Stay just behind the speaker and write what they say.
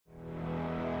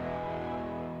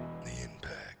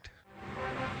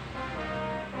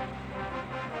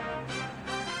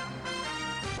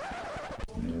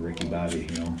about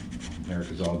it.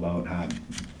 America's all about hot,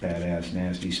 badass,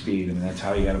 nasty speed. I mean, that's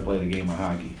how you got to play the game of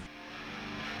hockey.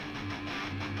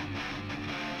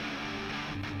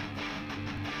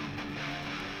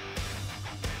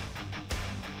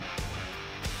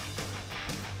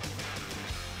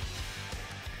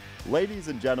 Ladies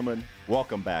and gentlemen,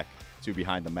 welcome back to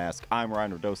Behind the Mask. I'm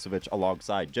Ryan Radosevich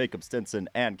alongside Jacob Stinson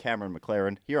and Cameron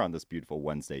McLaren here on this beautiful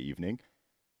Wednesday evening.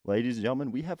 Ladies and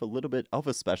gentlemen, we have a little bit of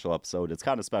a special episode. It's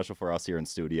kind of special for us here in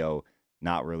studio,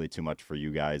 not really too much for you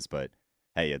guys, but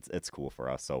hey, it's cool for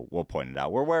us, so we'll point it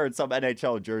out. We're wearing some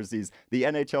NHL jerseys. The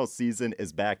NHL season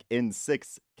is back in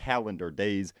 6 calendar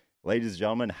days. Ladies and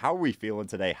gentlemen, how are we feeling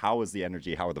today? How is the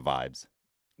energy? How are the vibes?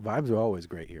 Vibes are always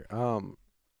great here. I'm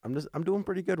doing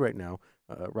pretty good right now.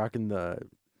 Rocking the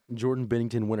Jordan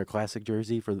Binnington Winter Classic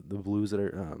jersey for the Blues that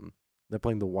are they're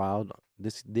playing the Wild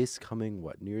this coming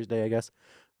New Year's Day, I guess.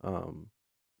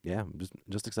 Yeah, I'm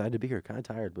just excited to be here. Kind of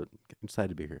tired, but excited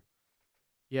to be here.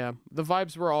 Yeah, the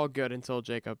vibes were all good until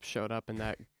Jacob showed up in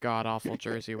that god-awful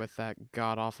jersey with that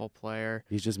god-awful player.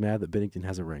 He's just mad that Binnington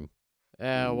has a ring.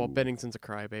 Well, Binnington's a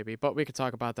crybaby, but we could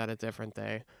talk about that a different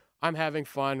day. I'm having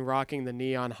fun rocking the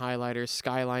neon highlighters,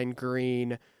 skyline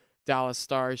green, Dallas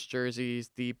Stars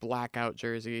jerseys, the blackout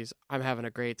jerseys. I'm having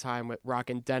a great time with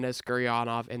rocking Denis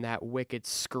Gurianov in that wicked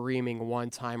screaming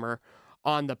one-timer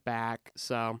on the back.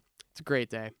 So it's a great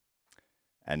day.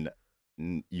 And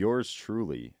yours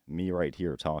truly, me right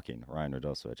here talking, Ryan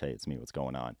Radosevich. Hey, it's me. What's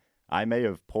going on? I may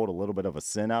have pulled a little bit of a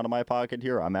sin out of my pocket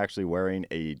here. I'm actually wearing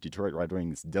a Detroit Red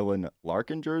Wings Dylan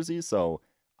Larkin jersey. So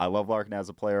I love Larkin as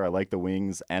a player. I like the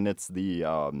Wings, and it's the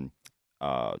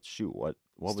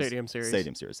what Stadium Series.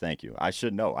 Stadium Series. Thank you. I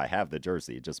should know. I have the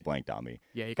jersey. It just blanked on me.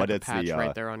 Yeah, you got the patch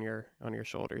right there on your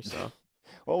shoulder. So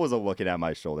what was I looking at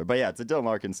my shoulder? But yeah, it's a Dylan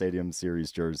Larkin Stadium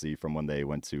Series jersey from when they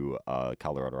went to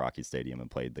Colorado Rockies Stadium and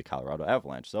played the Colorado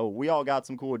Avalanche. So we all got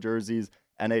some cool jerseys.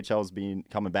 NHL's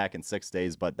coming back in 6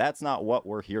 days, but that's not what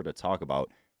we're here to talk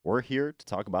about. We're here to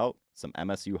talk about some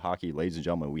MSU hockey, ladies and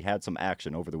gentlemen. We had some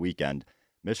action over the weekend.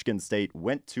 Michigan State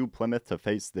went to Plymouth to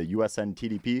face the USN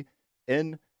TDP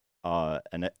in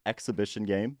an exhibition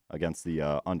game against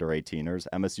the under-18ers.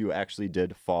 MSU actually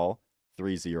did fall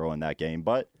 3-0 in that game,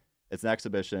 but it's an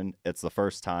exhibition. It's the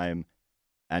first time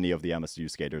any of the MSU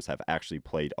skaters have actually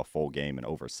played a full game in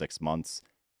over 6 months.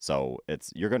 So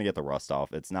you're going to get the rust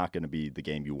off. It's not going to be the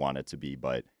game you want it to be,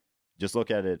 but just look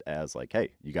at it as like, hey,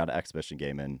 you got an exhibition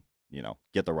game in,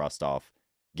 get the rust off,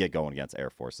 get going against Air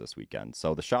Force this weekend.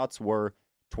 So the shots were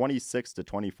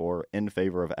 26-24 in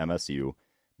favor of MSU,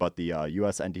 but the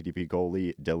US NTDP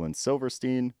goalie Dylan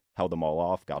Silverstein held them all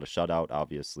off, got a shutout.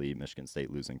 Obviously, Michigan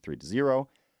State losing 3-0.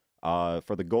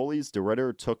 For the goalies,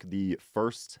 DeRitter took the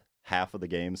first half of the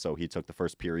game, so he took the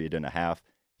first period and a half.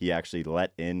 He actually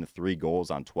let in 3 goals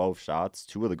on 12 shots.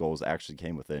 2 of the goals actually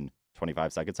came within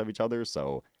 25 seconds of each other,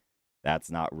 so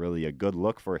that's not really a good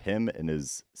look for him in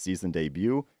his season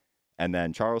debut. And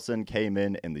then Charleston came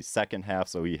in the second half,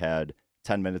 so he had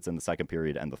 10 minutes in the second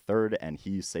period and the third, and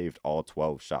he saved all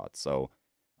 12 shots. So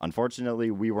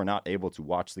unfortunately, we were not able to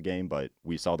watch the game, but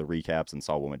we saw the recaps and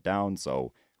saw what went down,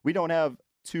 so we don't have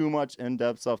too much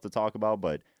in-depth stuff to talk about,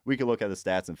 but we could look at the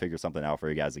stats and figure something out for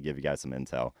you guys to give you guys some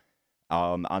intel.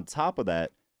 On top of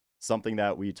that, something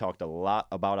that we talked a lot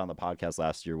about on the podcast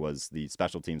last year was the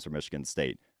special teams for Michigan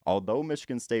State. Although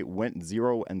Michigan State went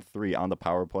 0-3 on the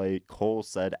power play, Cole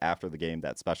said after the game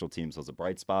that special teams was a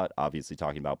bright spot, obviously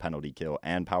talking about penalty kill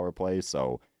and power play.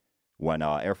 So when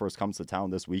Air Force comes to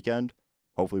town this weekend,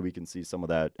 hopefully we can see some of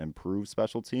that improved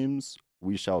special teams.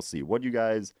 We shall see. What do you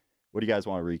guys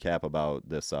want to recap about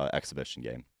this exhibition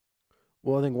game?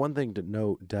 Well, I think one thing to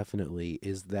note definitely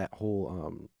is that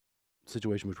whole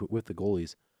situation with the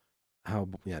goalies. How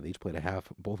they each played a half,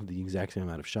 both of the exact same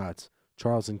amount of shots.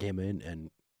 Charleston came in and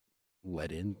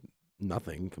let in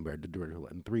nothing compared to DeRitter who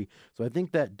let in 3. So I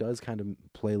think that does kind of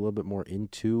play a little bit more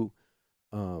into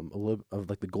a little of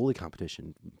like the goalie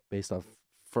competition based off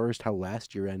first how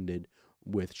last year ended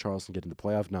with Charleston getting the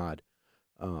playoff nod,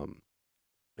 and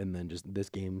then just this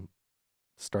game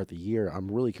start the year. I'm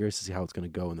really curious to see how it's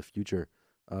going to go in the future.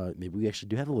 Maybe we actually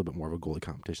do have a little bit more of a goalie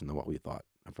competition than what we thought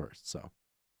at first. So,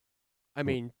 I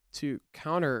mean, to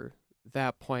counter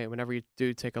that point, whenever you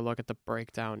do take a look at the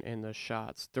breakdown in the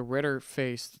shots, DeRitter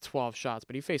faced 12 shots,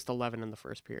 but he faced 11 in the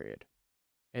first period.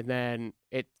 And then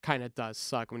it kind of does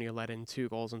suck when you let in 2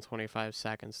 goals in 25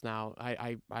 seconds. Now,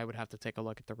 I would have to take a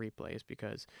look at the replays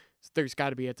because there's got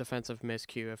to be a defensive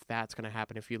miscue if that's going to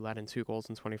happen if you let in 2 goals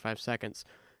in 25 seconds.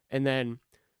 And then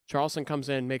Charleston comes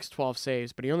in, makes 12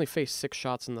 saves, but he only faced 6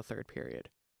 shots in the third period,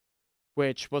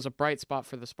 which was a bright spot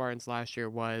for the Spartans last year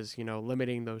was,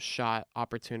 limiting those shot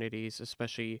opportunities,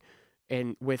 especially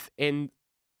and within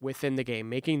the game,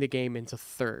 making the game into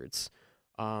thirds,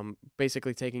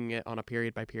 basically taking it on a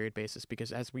period by period basis.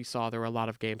 Because as we saw, there were a lot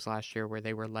of games last year where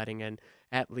they were letting in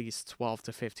at least 12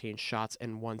 to 15 shots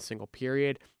in one single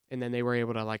period, and then they were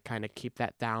able to like kind of keep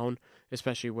that down,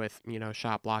 especially with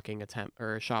shot blocking attempt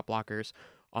or shot blockers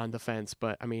on defense.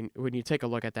 But I mean, when you take a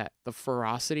look at that, the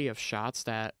ferocity of shots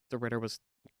that the Ritter was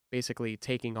basically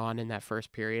taking on in that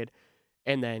first period,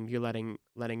 and then you're letting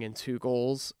in 2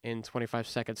 goals in 25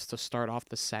 seconds to start off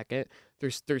the second.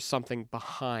 There's something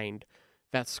behind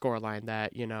that scoreline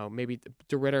that maybe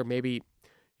the Ritter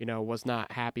was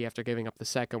not happy after giving up the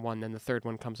second one, then the third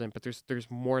one comes in. But there's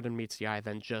more than meets the eye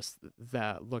than just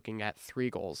the looking at 3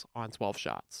 goals on 12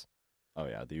 shots. Oh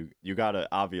yeah, you gotta,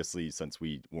 obviously, since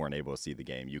we weren't able to see the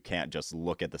game, you can't just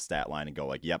look at the stat line and go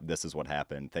like, yep, this is what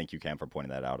happened. Thank you, Cam, for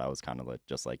pointing that out. I was kind of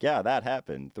just like, yeah, that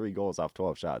happened. 3 goals off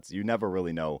 12 shots. You never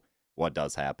really know what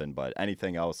does happen. But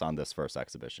anything else on this first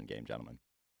exhibition game, gentlemen?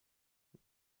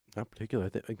 Not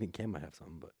particular. I think Cam might have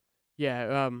something, but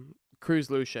Yeah, Cruz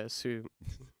Lucius, who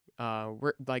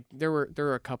there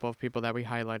were a couple of people that we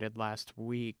highlighted last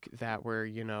week that were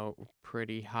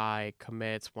pretty high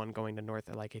commits. One going to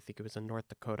I think it was a North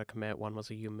Dakota commit. One was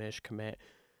a UMich commit.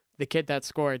 The kid that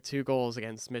scored 2 goals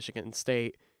against Michigan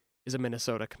State is a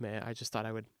Minnesota commit. I just thought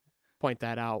I would point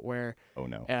that out. Where Oh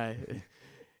no,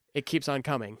 it keeps on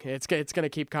coming. It's gonna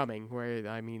keep coming. Where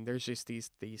I mean, there's just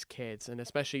these kids, and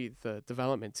especially the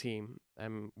development team.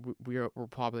 We'll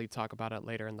probably talk about it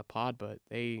later in the pod, but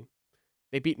they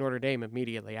beat Notre Dame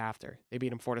immediately after. They beat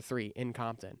them 4-3 in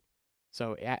Compton.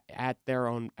 So at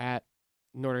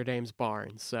Notre Dame's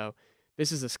barn. So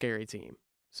this is a scary team.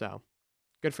 So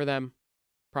good for them.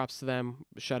 Props to them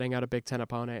shutting out a Big Ten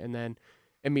opponent and then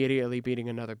immediately beating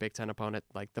another Big Ten opponent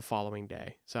like the following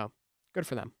day. So good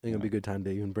for them. I think it'll be a good time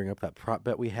to even bring up that prop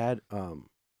bet we had.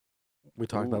 We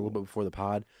talked about it a little bit before the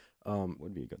pod.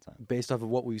 Would be a good time. Based off of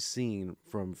what we've seen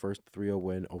from first 3-0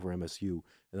 win over MSU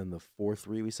and then the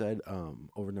 4-3 we said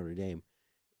over Notre Dame,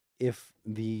 if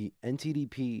the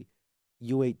NTDP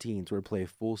U18s were to play a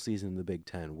full season in the Big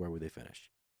Ten, where would they finish?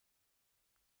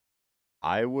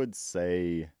 I would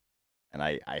say, and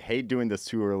I hate doing this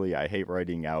too early, I hate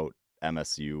writing out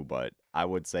MSU, but I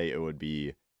would say it would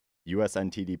be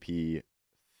USNTDP,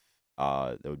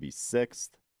 that would be 6th,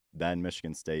 then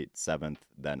Michigan State 7th,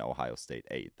 then Ohio State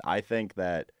 8th. I think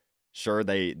that, sure,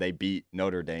 they beat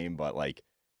Notre Dame, but like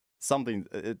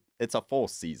it's a full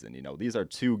season. These are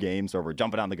 2 games where we're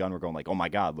jumping on the gun. We're going like, oh my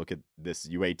God, look at this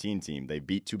U18 team. They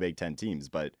beat 2 Big Ten teams,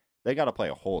 but they got to play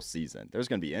a whole season. There's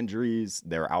going to be injuries.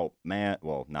 They're outmanned.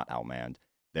 Well, not outmanned.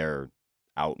 They're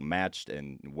outmatched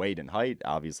in weight and height.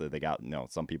 Obviously, they got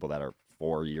some people that are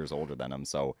 4 years older than them.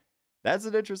 So that's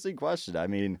an interesting question. I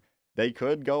mean, they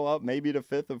could go up maybe to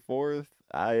 5th or 4th.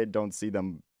 I don't see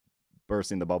them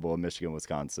bursting the bubble of Michigan,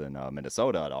 Wisconsin,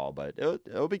 Minnesota at all. But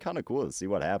it'll be kind of cool to see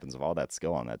what happens with all that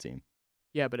skill on that team.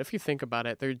 Yeah, but if you think about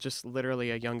it, they're just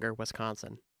literally a younger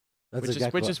Wisconsin. That's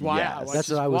Which is why I was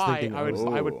thinking.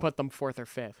 I would put them 4th or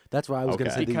 5th. That's why I was going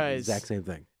to say the Because- exact same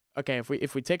thing. Okay,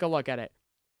 if we take a look at it,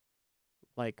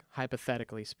 like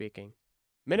hypothetically speaking,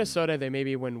 Minnesota, they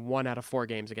maybe win 1 out of 4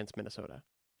 games against Minnesota.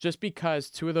 Just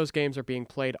because 2 of those games are being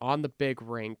played on the big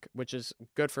rink, which is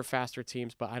good for faster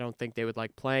teams, but I don't think they would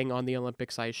like playing on the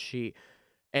Olympic size sheet.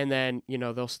 And then,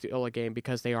 they'll steal a game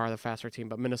because they are the faster team,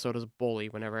 but Minnesota's a bully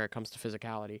whenever it comes to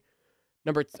physicality.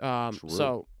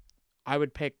 So I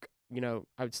would pick, I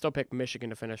would still pick Michigan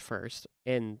to finish first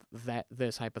in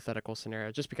this hypothetical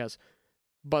scenario, just because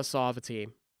buzzsaw of a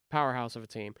team, powerhouse of a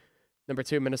team. Number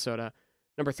 2, Minnesota.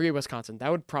 Number 3, Wisconsin.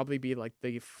 That would probably be like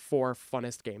the 4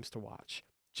 funnest games to watch,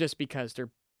 just because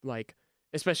they're like,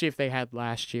 especially if they had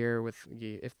last year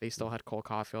if they still had Cole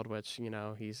Caulfield, which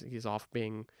he's off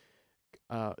being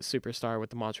a superstar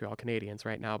with the Montreal Canadiens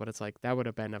right now, but it's like that would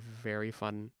have been a very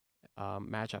fun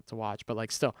matchup to watch. But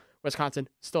like still, Wisconsin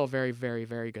still a very, very,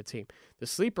 very good team. The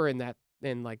sleeper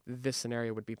in like this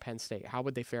scenario would be Penn State. How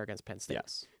would they fare against Penn State?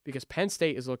 Yes. Because Penn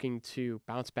State is looking to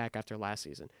bounce back after last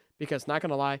season. Because not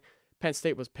gonna lie, Penn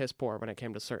State was piss poor when it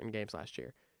came to certain games last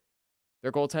year.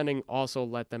 Their goaltending also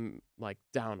let them like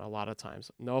down a lot of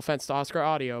times. No offense to Oscar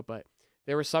Audio, but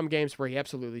there were some games where he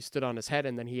absolutely stood on his head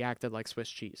and then he acted like Swiss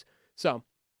cheese. So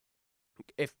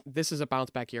if this is a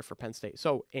bounce back year for Penn State.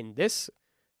 So in this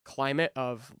climate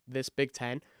of this Big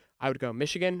Ten, I would go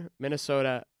Michigan,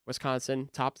 Minnesota, Wisconsin,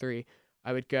 top 3.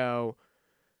 I would go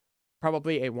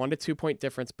probably a 1 to 2 point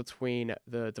difference between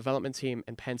the development team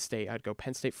and Penn State. I'd go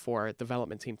Penn State 4,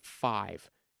 development team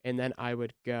 5. And then I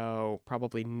would go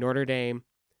probably Notre Dame,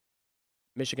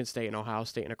 Michigan State, and Ohio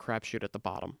State in a crapshoot at the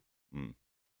bottom.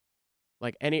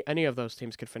 Like any of those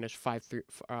teams could finish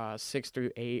 6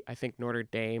 through 8. I think Notre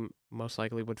Dame most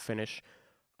likely would finish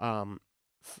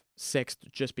 6th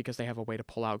just because they have a way to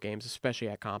pull out games, especially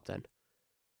at Compton.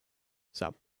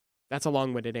 So that's a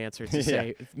long-winded answer to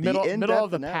say middle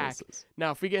of the pack.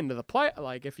 Now, if we get into the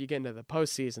if you get into the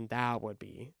postseason, that would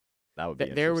be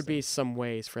there would be some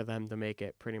ways for them to make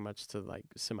it pretty much to like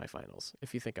semifinals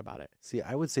if you think about it. See,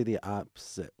 I would say the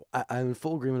opposite. I'm in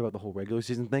full agreement about the whole regular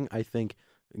season thing. I think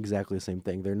exactly the same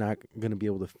thing. They're not going to be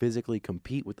able to physically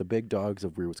compete with the big dogs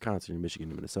of where Wisconsin and Michigan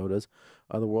and Minnesota's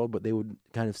of the world, but they would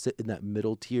kind of sit in that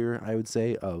middle tier, I would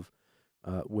say, of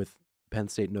with Penn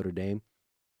State and Notre Dame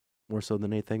more so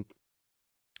than anything.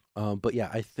 But yeah,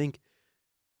 I think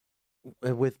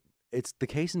it's the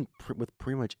case with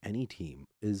pretty much any team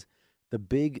is the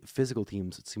big physical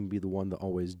teams seem to be the one that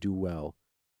always do well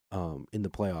in the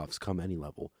playoffs come any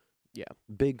level. Yeah.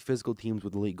 Big physical teams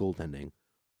with elite goaltending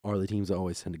are the teams that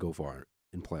always tend to go far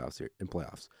in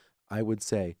playoffs. I would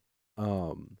say,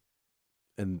 and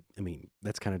I mean,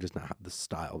 that's kind of just not the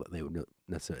style that they would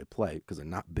necessarily play because they're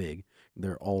not big.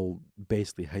 They're all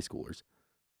basically high schoolers.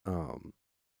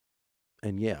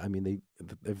 And yeah, I mean,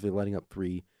 if they're letting up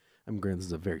 3, I'm granted this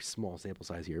is a very small sample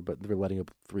size here, but they're letting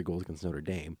up 3 goals against Notre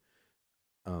Dame.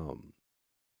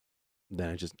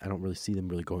 Then I don't really see them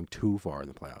really going too far in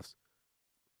the playoffs.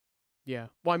 Yeah.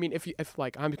 Well, I mean, if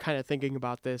like I'm kind of thinking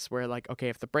about this where like, okay,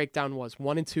 if the breakdown was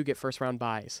 1 and 2 get first round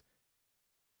buys.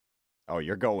 Oh,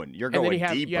 you're going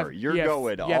deeper. You're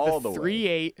going all the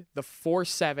way. 3-8, the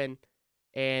 4-7,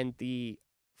 and the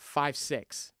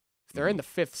 5-6. If they're in the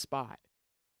 5th spot,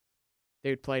 they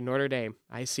would play Notre Dame.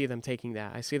 I see them taking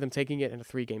that. I see them taking it in a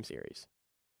 3-game series.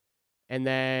 And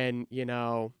then,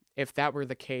 if that were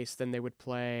the case, then they would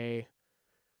play.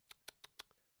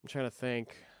 I'm trying to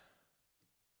think.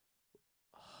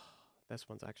 This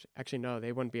one's actually no,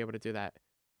 they wouldn't be able to do that.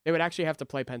 They would actually have to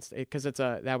play Penn State because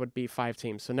that would be 5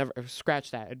 teams. So never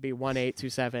scratch that. It'd be 1-8,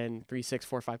 2-7, 3-6,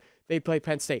 4-5. They'd play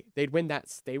Penn State. They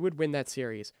would win that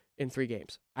series in 3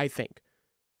 games, I think.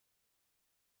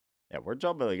 Yeah, we're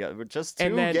jumping with just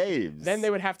 2 games. Then they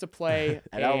would have to play.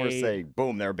 And now we're saying,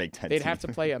 boom, they're a Big Ten. They'd have to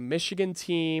play a Michigan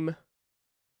team.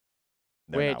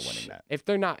 They're not winning that. If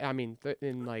they're not, I mean,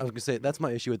 in like. I was gonna say that's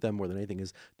my issue with them more than anything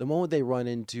is the moment they run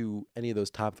into any of those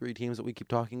top 3 teams that we keep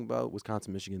talking about,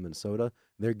 Wisconsin, Michigan, Minnesota,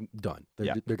 they're done.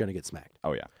 They're gonna get smacked.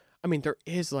 Oh yeah. I mean, there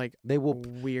is like they will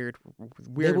weird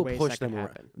they will ways push that them can around.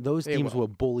 happen. Those teams will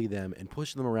bully them and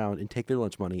push them around and take their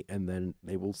lunch money, and then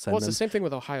they will send Well, it's them. the same thing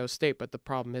with Ohio State, but the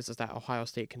problem is that Ohio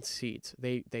State concedes.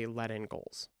 They let in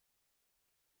goals.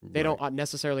 They don't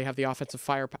necessarily have the offensive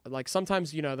firepower. Like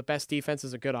sometimes, the best defense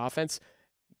is a good offense.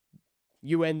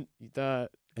 The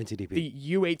NTDP. The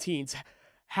U18s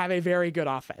have a very good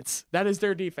offense. That is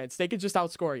their defense. They could just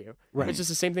outscore you. Right. It's just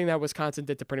the same thing that Wisconsin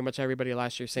did to pretty much everybody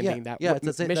last year. Same thing that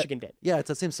Michigan did. Yeah, it's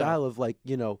the same style of like,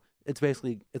 it's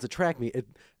a track meet.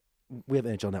 We have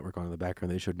NHL Network on in the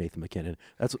background. They showed Nathan McKinnon.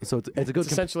 It's a good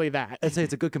essentially that. I'd say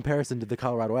it's a good comparison to the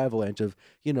Colorado Avalanche of,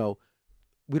 we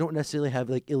don't necessarily have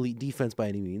like elite defense by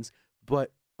any means,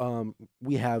 but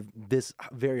we have this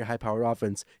very high-powered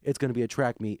offense. It's going to be a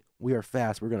track meet. We are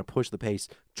fast. We're going to push the pace,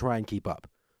 try and keep up.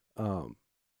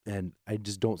 And I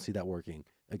just don't see that working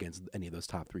against any of those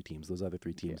top 3 teams. Those other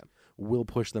 3 teams will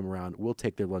push them around. We'll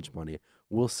take their lunch money.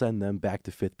 We'll send them back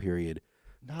to 5th period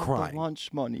crying. The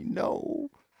lunch money,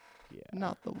 no. Yeah.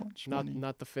 Not the lunch money.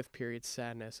 Not the 5th period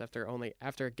sadness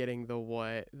after getting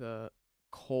the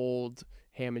cold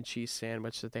ham and cheese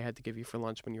sandwich that they had to give you for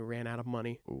lunch when you ran out of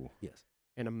money. Ooh. Yes.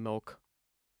 And a milk.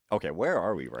 Okay, where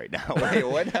are we right now?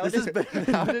 Wait, how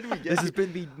did we get? This has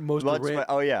been the most.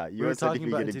 Oh yeah, were talking USNTDP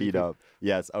about getting NTDP. beat up.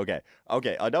 Yes. Okay.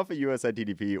 Enough of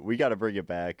USNTDP. We got to bring it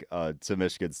back to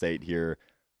Michigan State here.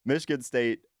 Michigan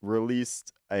State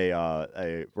released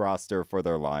a roster for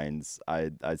their lines.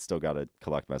 I still got to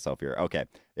collect myself here. Okay.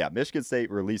 Yeah, Michigan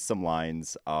State released some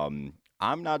lines. I'm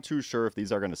not too sure if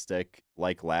these are going to stick.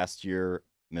 Like last year,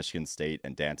 Michigan State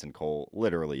and Danton Cole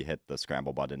literally hit the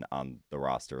scramble button on the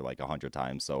roster like 100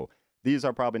 times. So these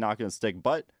are probably not going to stick,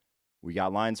 but we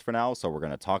got lines for now. So we're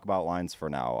going to talk about lines for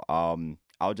now.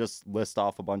 I'll just list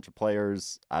off a bunch of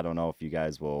players. I don't know if you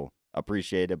guys will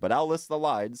appreciate it, but I'll list the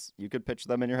lines. You could pitch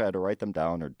them in your head or write them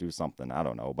down or do something. I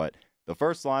don't know. But the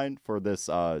first line for this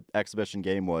exhibition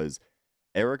game was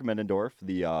Eric Middendorf,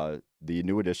 the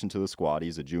new addition to the squad.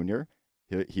 He's a junior.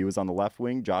 He was on the left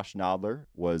wing. Josh Nodler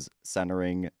was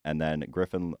centering, and then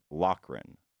Griffin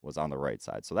Lochran was on the right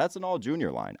side. So that's an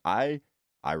all-junior line. I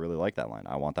really like that line.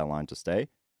 I want that line to stay,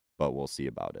 but we'll see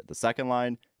about it. The second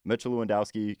line, Mitchell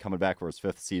Lewandowski coming back for his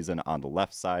 5th season on the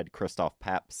left side. Christoph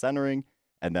Papp centering,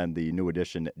 and then the new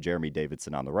addition, Jeremy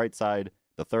Davidson on the right side.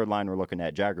 The third line, we're looking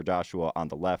at Jagger Joshua on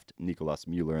the left, Nicolas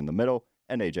Mueller in the middle,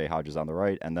 and AJ Hodges on the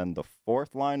right. And then the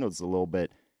fourth line was a little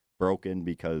bit broken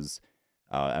because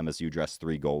MSU dressed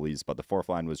 3 goalies, but the fourth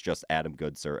line was just Adam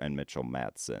Goodser and Mitchell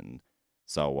Matson.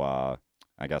 So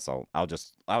I guess I'll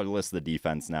list the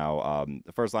defense now.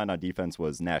 The first line on defense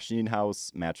was Nash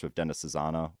Nienhuis matched with Dennis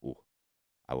Cezana. Ooh,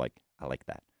 I like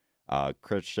that.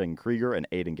 Christian Krieger and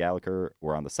Aiden Gallagher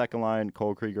were on the second line.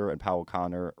 Cole Krieger and Powell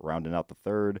Connor rounding out the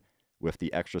third, with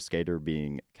the extra skater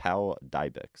being Cal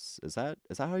Dybix. Is that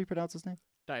how you pronounce his name?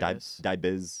 Dybis.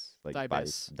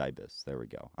 Dybis. There we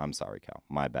go. I'm sorry, Cal.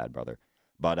 My bad, brother.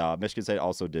 But Michigan State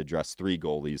also did dress 3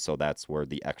 goalies, so that's where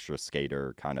the extra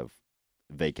skater kind of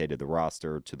vacated the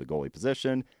roster to the goalie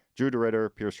position. Drew DeRitter,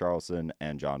 Pierce Charlson,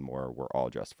 and John Moore were all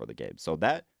dressed for the game. So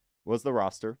that was the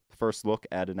roster. First look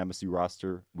at an MSU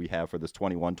roster we have for this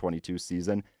 21-22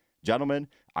 season. Gentlemen,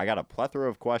 I got a plethora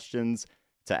of questions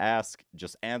to ask.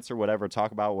 Just answer whatever,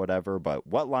 talk about whatever, but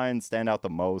what lines stand out the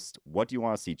most? What do you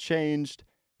want to see changed?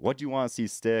 What do you want to see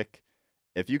stick?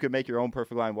 If you could make your own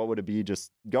perfect line, what would it be?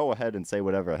 Just go ahead and say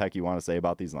whatever the heck you want to say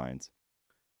about these lines.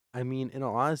 I mean, in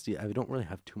all honesty, I don't really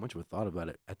have too much of a thought about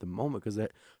it at the moment because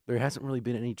there hasn't really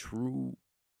been any true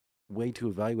way to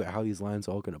evaluate how these lines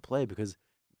are all going to play because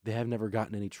they have never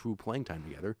gotten any true playing time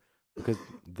together because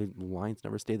the lines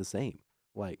never stay the same.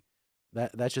 Like,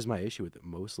 that's just my issue with it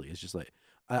mostly. It's just like,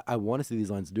 I want to see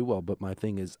these lines do well, but my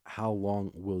thing is, how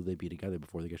long will they be together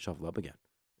before they get shuffled up again?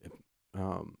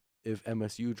 If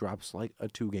MSU drops like a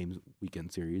 2-game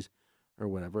weekend series or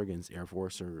whatever against Air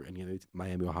Force or any other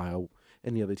Miami, Ohio,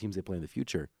 any other teams they play in the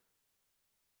future,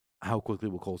 how quickly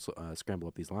will Cole scramble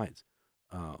up these lines?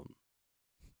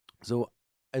 So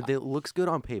it looks good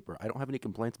on paper. I don't have any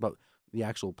complaints about the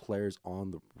actual players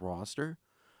on the roster,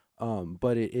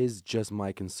 but it is just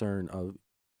my concern of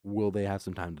will they have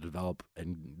some time to develop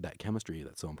and that chemistry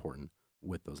that's so important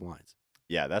with those lines.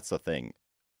 Yeah, that's the thing.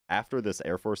 After this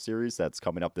Air Force series that's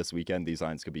coming up this weekend, these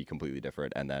lines could be completely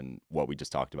different, and then what we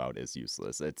just talked about is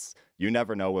useless. You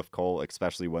never know with Cole,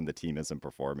 especially when the team isn't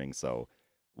performing, so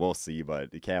we'll see. But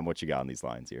Cam, what you got on these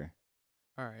lines here?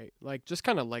 All right, just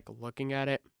kind of looking at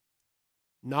it,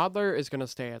 Nodler is going to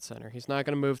stay at center. He's not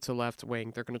going to move to left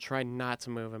wing. They're going to try not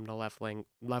to move him to left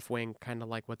wing, kind of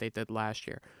like what they did last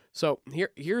year. So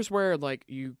here's where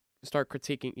you start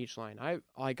critiquing each line.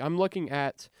 I'm looking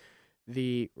at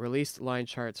the released line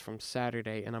charts from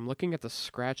Saturday, and I'm looking at the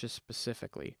scratches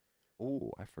specifically.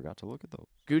 Oh, I forgot to look at those.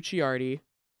 Gucciardi,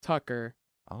 Tucker,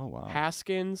 oh wow,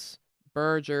 Haskins,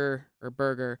 Berger,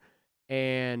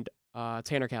 and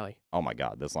Tanner Kelly. Oh my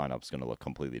God, this lineup's going to look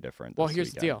completely different. Well,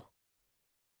 here's the deal.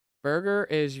 Berger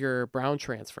is your Brown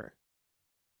transfer,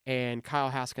 and Kyle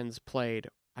Haskins played.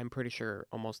 I'm pretty sure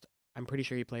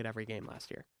he played every game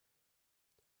last year.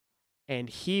 And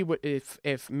he would,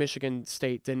 if Michigan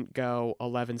State didn't go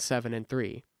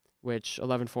 11-7-3, which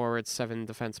 11 forwards, 7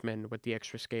 defensemen, with the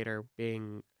extra skater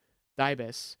being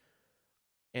Dybis,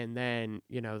 and then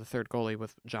the third goalie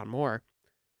with John Moore,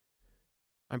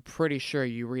 I'm pretty sure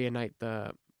you reunite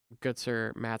the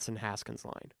Goodser, Matson, Haskins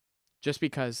line, just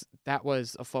because that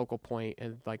was a focal point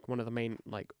and one of the main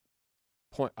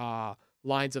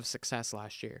lines of success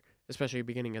last year, especially at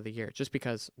the beginning of the year, just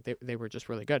because they were just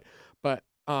really good. But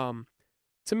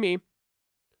to me,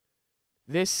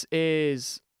 this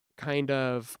is kind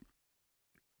of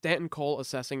Danton Cole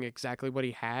assessing exactly what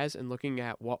he has and looking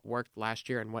at what worked last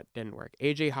year and what didn't work.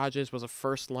 AJ Hodges was a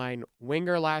first-line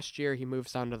winger last year. He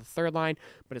moves down to the third line,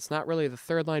 but it's not really the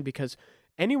third line because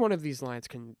any one of these lines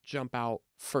can jump out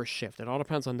first shift. It all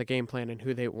depends on the game plan and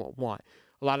who they want.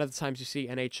 A lot of the times you see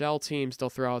NHL teams, they'll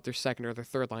throw out their second or their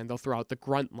third line. They'll throw out the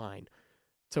grunt line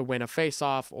to win a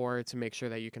face-off or to make sure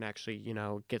that you can actually,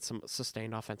 get some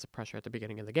sustained offensive pressure at the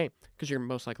beginning of the game because you're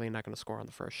most likely not going to score on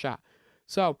the first shot.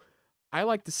 So I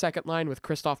like the second line with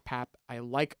Christoph Papp. I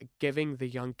like giving the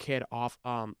young kid off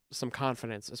some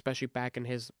confidence, especially back in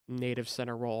his native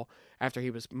center role after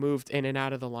he was moved in and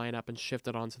out of the lineup and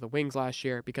shifted onto the wings last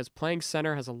year, because playing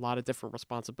center has a lot of different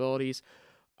responsibilities.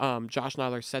 Josh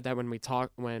Nodler said that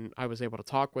when I was able to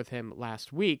talk with him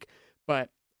last week,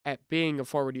 but at being a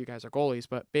forward, you guys are goalies,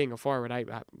 but being a forward, I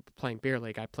playing beer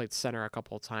league, I played center a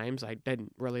couple of times. I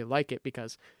didn't really like it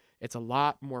because it's a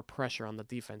lot more pressure on the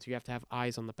defense. You have to have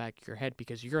eyes on the back of your head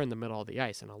because you're in the middle of the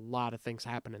ice, and a lot of things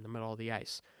happen in the middle of the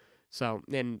ice. So,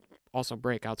 and also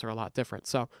breakouts are a lot different.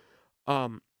 So,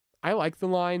 I like the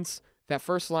lines. That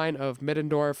first line of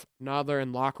Middendorf, Nodler,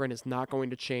 and Loughran is not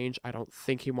going to change. I don't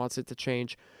think he wants it to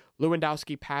change.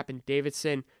 Lewandowski, Papp, and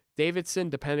Davidson. Davidson,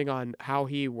 depending on how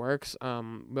he works,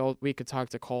 we could talk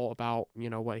to Cole about,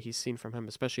 what he's seen from him,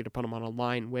 especially to put him on a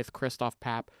line with Christoph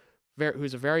Papp,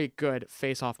 who's a very good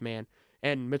face-off man,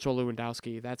 and Mitchell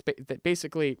Lewandowski.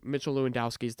 Basically Mitchell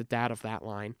Lewandowski is the dad of that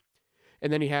line.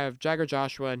 And then you have Jagger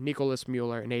Joshua, Nicholas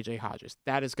Mueller, and AJ Hodges.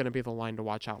 That is going to be the line to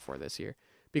watch out for this year,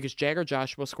 because Jagger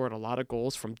Joshua scored a lot of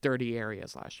goals from dirty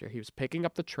areas last year. He was picking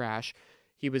up the trash.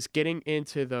 He was getting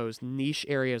into those niche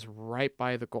areas right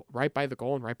by the goal,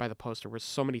 and right by the post. There were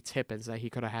so many tip-ins that he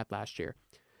could have had last year,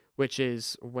 which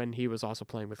is when he was also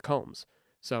playing with Combs.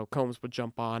 So Combs would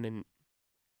jump on, and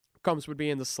Combs would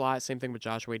be in the slot. Same thing with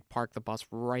Joshua. He'd park the bus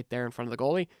right there in front of the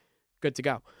goalie. Good to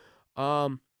go.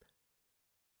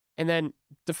 And then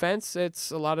defense,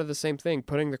 it's a lot of the same thing.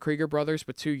 Putting the Krieger brothers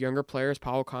with two younger players,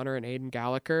 Paul Connor and Aiden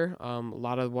Gallagher. A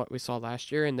lot of what we saw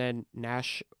last year. And then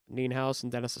Nash Nienhuis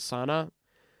and Dennis Asana.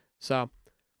 So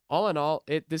all in all,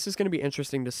 this is going to be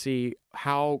interesting to see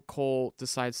how Cole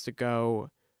decides to go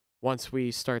once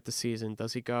we start the season.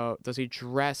 Does he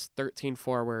dress 13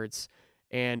 forwards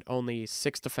and only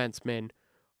 6 defensemen,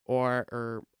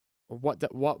 or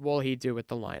what will he do with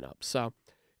the lineup? So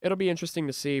it'll be interesting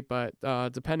to see, but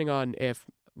depending on if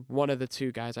one of the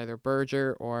two guys, either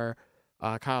Berger or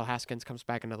Kyle Haskins, comes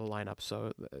back into the lineup,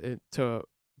 so to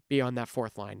be on that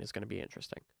fourth line is going to be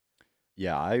interesting.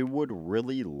 Yeah, I would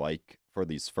really like for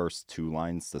these first 2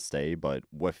 lines to stay, but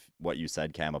with what you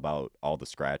said, Cam, about all the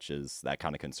scratches, that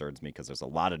kind of concerns me, because there's a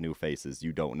lot of new faces.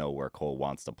 You don't know where Cole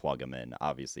wants to plug them in.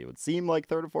 Obviously, it would seem like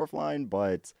third or fourth line,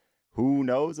 but who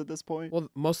knows at this point? Well,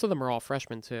 most of them are all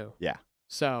freshmen too. Yeah.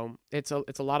 So it's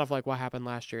a lot of like what happened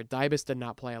last year. Dybus did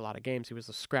not play a lot of games. He was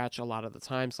a scratch a lot of the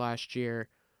times last year.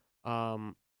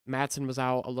 Mattson was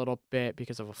out a little bit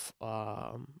because of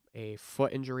a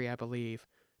foot injury, I believe,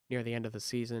 near the end of the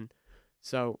season.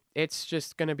 So it's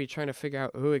just going to be trying to figure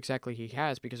out who exactly he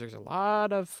has, because there's a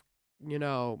lot of,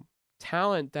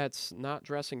 talent that's not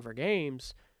dressing for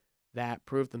games that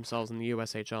proved themselves in the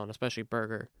USHL, and especially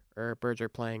Berger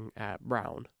playing at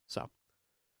Brown. So.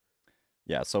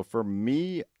 Yeah, so for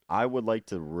me, I would like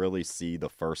to really see the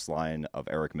first line of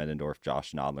Eric Middendorf,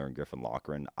 Josh Nodler, and Griffin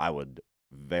Loughran. I would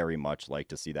very much like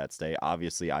to see that stay.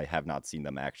 Obviously, I have not seen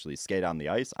them actually skate on the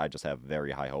ice. I just have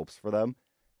very high hopes for them,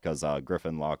 because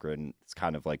Griffin Loughran is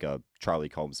kind of like a Charlie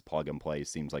Combs plug and play.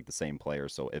 Seems like the same player,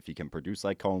 so if he can produce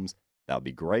like Combs, that would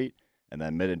be great. And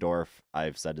then Middendorf,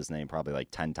 I've said his name probably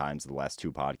like 10 times in the last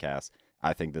 2 podcasts.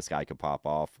 I think this guy could pop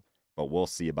off, but we'll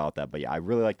see about that. But yeah, I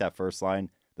really like that first line.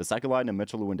 The second line of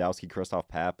Mitchell Lewandowski, Christoph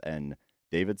Papp, and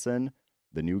Davidson,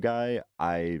 the new guy.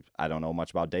 I don't know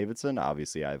much about Davidson.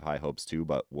 Obviously, I have high hopes too,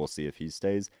 but we'll see if he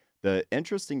stays. The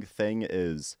interesting thing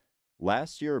is,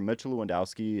 last year, Mitchell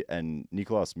Lewandowski and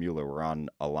Nicholas Mueller were on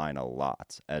a line a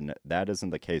lot, and that isn't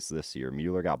the case this year.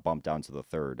 Mueller got bumped down to the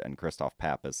third, and Christoph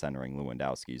Papp is centering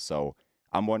Lewandowski. So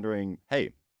I'm wondering,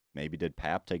 hey, maybe did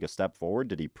Papp take a step forward?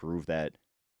 Did he prove that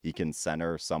he can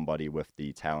center somebody with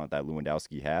the talent that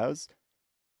Lewandowski has?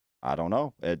 I don't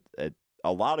know.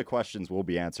 A lot of questions will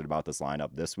be answered about this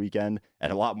lineup this weekend,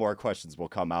 and a lot more questions will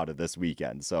come out of this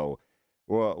weekend. So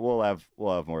we'll have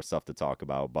more stuff to talk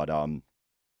about. But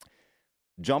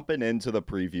jumping into the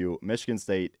preview, Michigan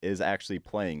State is actually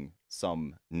playing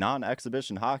some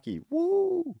non-exhibition hockey.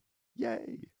 Woo!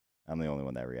 Yay! I'm the only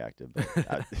one that reacted.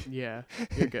 But Yeah,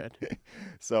 you're good.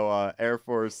 So Air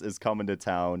Force is coming to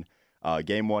town.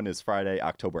 Game 1 is Friday,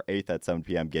 October 8th at 7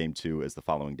 p.m. Game 2 is the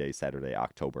following day, Saturday,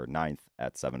 October 9th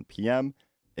at 7 p.m.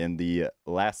 In the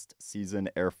last season,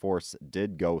 Air Force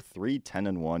did go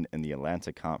 3-10-1 in the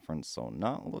Atlantic Conference, so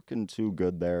not looking too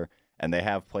good there. And they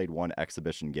have played one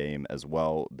exhibition game as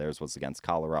well. Theirs was against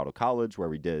Colorado College,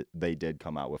 where they did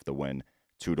come out with the win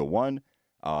 2-1.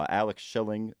 Alex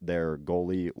Schilling, their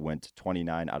goalie, went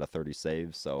 29 out of 30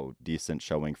 saves, so decent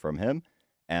showing from him.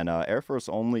 And Air Force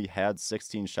only had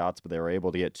 16 shots, but they were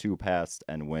able to get 2 past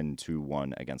and win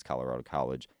 2-1 against Colorado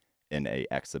College in a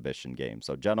exhibition game.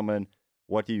 So, gentlemen,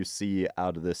 what do you see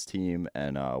out of this team,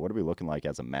 and what are we looking like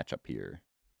as a matchup here?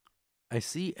 I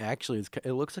see, actually,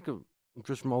 it looks like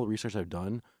just from all the research I've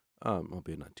done,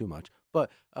 albeit not too much,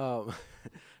 but no,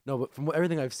 but from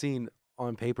everything I've seen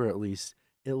on paper, at least,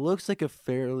 it looks like a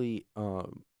fairly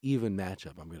even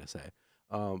matchup, I'm going to say,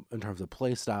 in terms of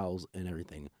play styles and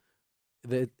everything.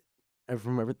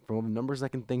 From all the numbers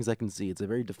things I can see, it's a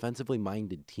very defensively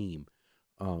minded team,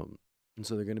 and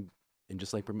so they're gonna, and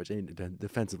just like pretty much any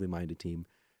defensively minded team,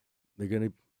 they're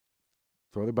gonna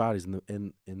throw their bodies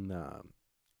in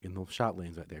the shot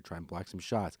lanes right there, try and block some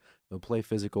shots. They'll play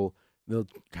physical. They'll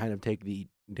kind of take the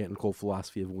Danton Cole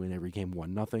philosophy of win every game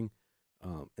 1-0,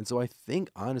 and so I think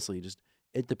honestly, just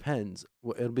it depends.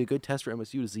 It'll be a good test for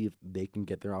MSU to see if they can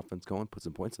get their offense going, put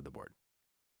some points on the board.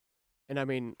 And I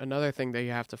mean, another thing that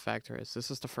you have to factor is this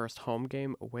is the first home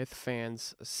game with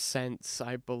fans since,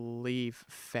 I believe,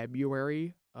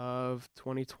 February of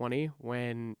 2020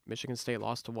 when Michigan State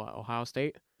lost to what, Ohio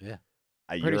State?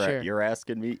 You're, sure. you're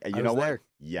asking me. You I know was what? there.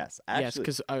 Yes. Yes, Actually,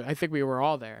 because I think we were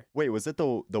all there. wait, was it the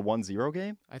 1-0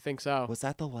 game? I think so. Was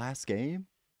that the last game?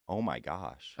 Oh my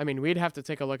gosh. I mean, we'd have to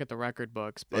take a look at the record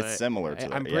books, but It's similar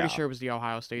to I'm it, pretty yeah. sure it was the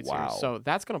Ohio State Wow. series. So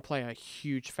that's going to play a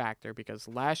huge factor because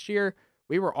last year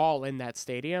we were all in that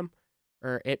stadium,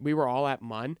 we were all at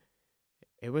Munn.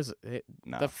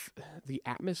 No. The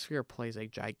atmosphere plays a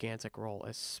gigantic role,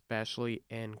 especially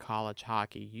in college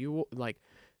hockey.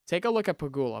 Take a look at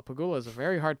Pagula. Pagula is a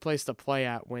very hard place to play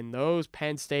at when those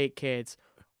Penn State kids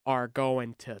are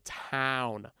going to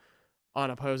town on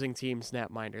opposing teams'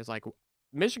 netminders. Like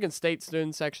Michigan State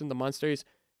student section, the Munsters,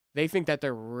 they think that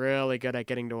they're really good at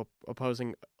getting to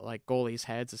opposing like goalies'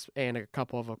 heads and a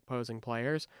couple of opposing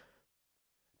players.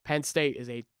 Penn State is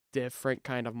a different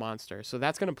kind of monster. So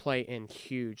that's going to play in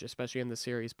huge, especially in the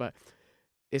series. But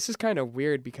this is kind of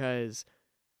weird because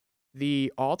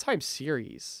the all-time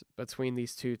series between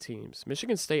these two teams,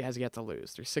 Michigan State has yet to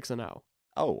lose. They're 6-0.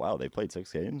 Oh wow, they played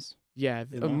 6 games. Yeah,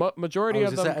 You the know? majority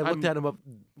of them. I looked at them up.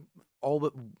 All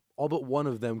but one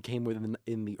of them came within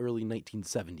in the early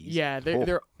 1970s. Yeah, Oh.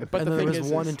 they're but and the then there thing was is,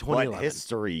 one in What 2011.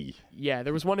 history? yeah,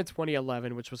 there was one in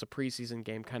 2011, which was a preseason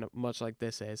game, kind of much like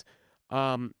this is.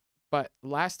 But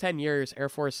last 10 years, Air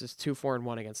Force is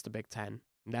 2-4-1 against the Big Ten.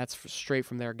 That's straight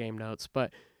from their game notes.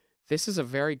 But this is a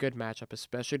very good matchup,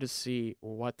 especially to see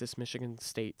what this Michigan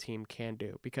State team can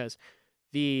do, because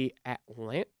the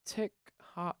Atlantic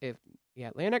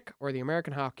or the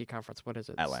American Hockey Conference, what is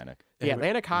it? Atlantic. The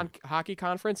Atlantic Hockey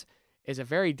Conference is a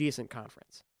very decent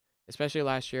conference, especially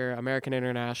last year. American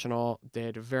International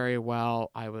did very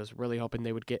well. I was really hoping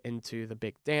they would get into the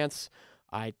big dance.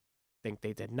 I think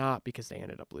they did not because they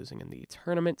ended up losing in the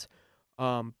tournament.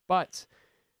 But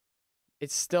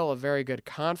it's still a very good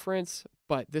conference.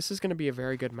 But this is going to be a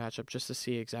very good matchup just to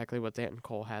see exactly what Danton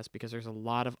Cole has, because there's a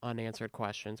lot of unanswered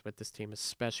questions with this team,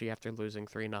 especially after losing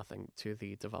 3-0 to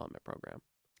the development program.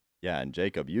 Yeah, and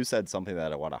Jacob, you said something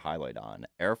that I want to highlight on.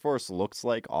 Air Force looks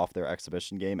like off their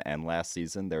exhibition game and last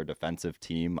season, their defensive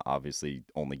team, obviously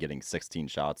only getting 16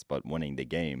 shots, but winning the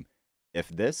game. If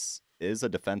this is a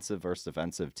defensive versus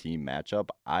defensive team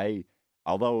matchup,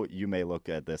 although you may look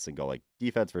at this and go like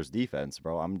defense versus defense,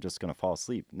 bro, I'm just going to fall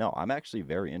asleep. No, I'm actually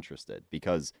very interested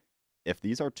because if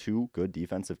these are two good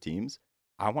defensive teams,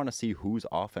 I want to see whose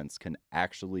offense can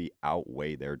actually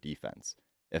outweigh their defense.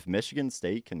 If Michigan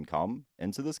State can come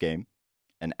into this game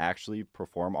and actually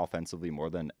perform offensively more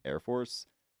than Air Force,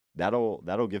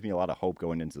 that'll give me a lot of hope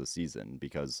going into the season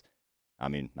because, I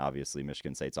mean, obviously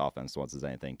Michigan State's offense wasn't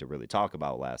anything to really talk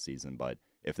about last season, but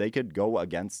if they could go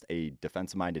against a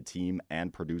defensive-minded team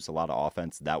and produce a lot of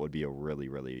offense, that would be a really,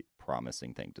 really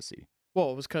promising thing to see. Well,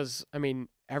 it was because, I mean,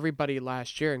 everybody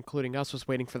last year, including us, was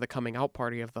waiting for the coming out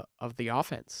party of the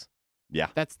offense. Yeah.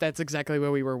 That's exactly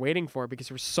what we were waiting for because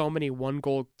there were so many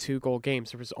 1-goal, 2-goal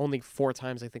games. There was only 4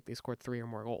 times I think they scored 3 or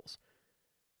more goals.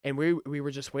 And we were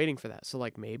just waiting for that. So,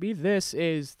 like, maybe this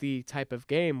is the type of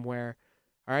game where,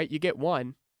 all right, you get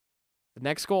one. The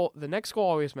next goal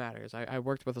always matters. I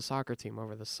worked with a soccer team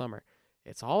over the summer.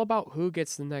 It's all about who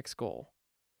gets the next goal.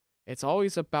 It's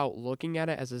always about looking at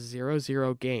it as a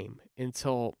 0-0 game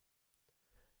until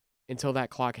that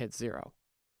clock hits 0.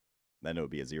 Then it would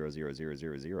be a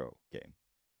 0-0-0-0-0 game.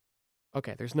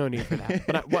 Okay, there's no need for that.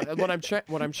 But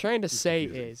what I'm trying to say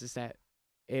is that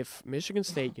if Michigan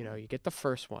State, you get the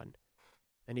first one,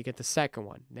 then you get the second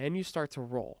one, then you start to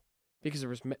roll. Because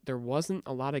there wasn't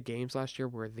a lot of games last year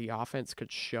where the offense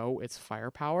could show its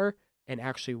firepower and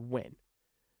actually win.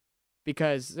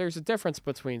 Because there's a difference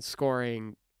between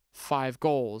scoring 5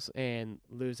 goals and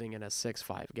losing in a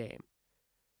 6-5 game.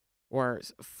 Or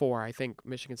 4. I think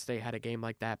Michigan State had a game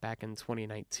like that back in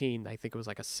 2019. I think it was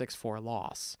like a 6-4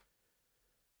 loss.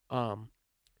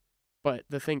 But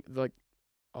the thing, like,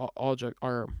 all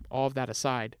of that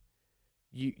aside,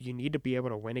 you need to be able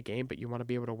to win a game, but you want to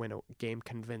be able to win a game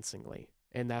convincingly.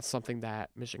 And that's something that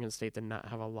Michigan State did not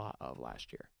have a lot of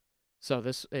last year. So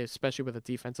this, especially with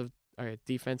a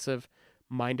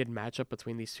defensive-minded matchup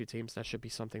between these two teams, that should be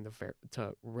something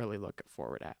to really look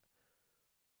forward at.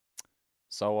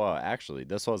 So, actually,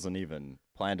 this wasn't even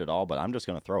planned at all, but I'm just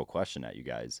going to throw a question at you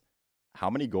guys. How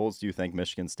many goals do you think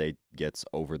Michigan State gets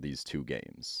over these 2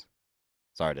 games?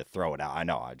 Sorry to throw it out. I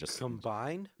know. I just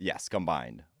Combined? Yes,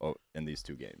 combined in these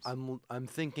 2 games. I'm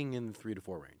thinking in the 3 to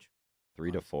 4 range.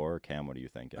 3 to 4. Cam, what are you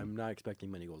thinking? I'm not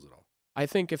expecting many goals at all. I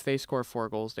think if they score 4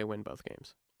 goals, they win both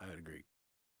games. I would agree.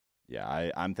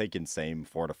 Yeah, I'm thinking same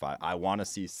 4 to 5. I want to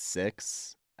see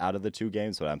 6 out of the 2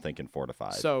 games, but I'm thinking 4 to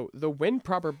 5. So the win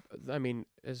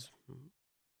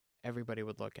everybody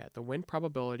would look at. The win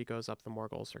probability goes up the more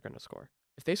goals they're going to score.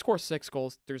 If they score 6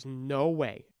 goals, there's no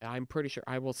way. I'm pretty sure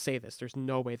I will say this. There's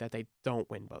no way that they don't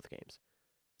win both games.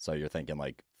 So you're thinking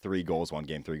like 3 goals one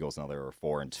game, 3 goals another, or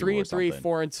 4 and 2, 3 or and 3, something.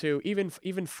 4 and 2,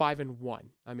 even 5 and 1.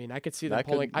 I mean, I could see them That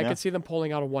could- pulling. I yeah. could see them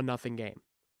pulling out a 1-0 game.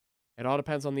 It all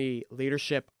depends on the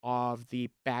leadership of the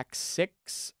back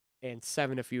 6 and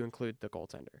 7 if you include the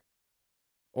goaltender,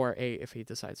 or 8 if he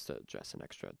decides to dress an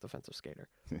extra defensive skater.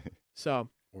 So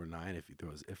Or 9 if he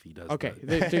does. okay,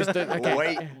 the- there's the okay.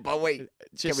 Wait,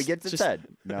 can we get to just-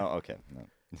 10? No, okay. No.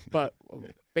 But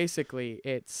basically,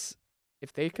 it's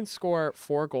if they can score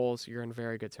 4 goals, you're in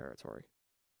very good territory.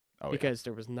 Oh, yeah. Because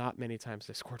there was not many times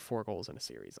they scored 4 goals in a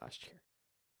series last year,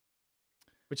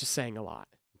 which is saying a lot.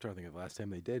 I'm trying to think of the last time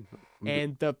they did.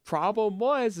 And the problem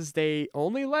is they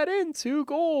only let in 2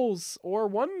 goals or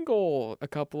 1 goal a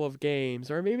couple of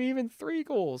games, or maybe even 3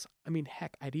 goals. I mean,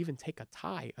 heck, I'd even take a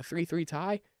tie, a 3-3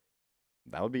 tie,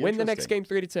 That would be win the next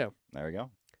interesting. game 3-2. There we go.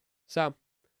 So,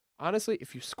 honestly,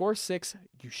 if you score 6,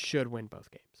 you should win both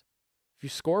games. If you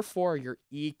score 4, you're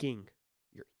eking.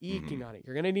 You're eking on it.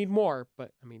 You're gonna need more,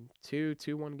 but I mean,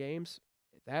 2-1 games.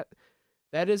 That's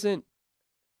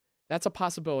a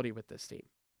possibility with this team.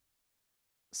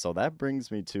 So that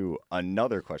brings me to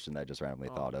another question that I just randomly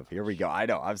Oh thought my of. Here we go. I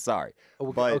know. I'm sorry.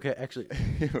 okay, but- okay, actually,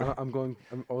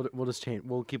 we'll just change.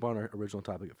 We'll keep on our original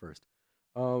topic at first.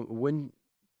 When,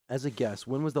 as a guess,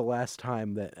 when was the last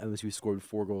time that LSU scored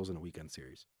 4 goals in a weekend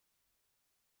series?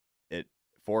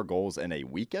 4 goals in a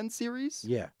weekend series?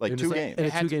 Yeah, Like in 2 a- games. in a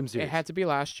It had to- 2-game series. It had to be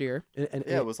last year. And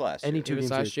Yeah, it was last any year. two It was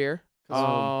games last year.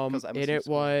 'Cause And MSU it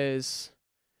scored. was.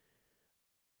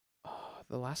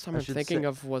 The last time I I'm should thinking say-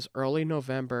 of was early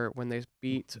November when they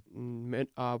beat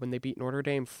Notre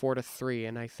Dame 4-3,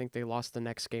 and I think they lost the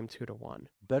next game 2-1.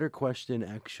 Better question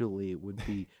actually would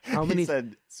be how He many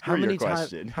said, how "Screw many your time-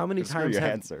 question. how many Screw times your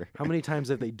have- answer?" how many times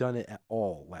have they done it at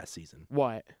all last season?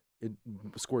 What? It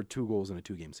scored 2 goals in a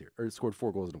 2-game series, or it scored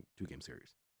 4 goals in a 2-game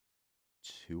series.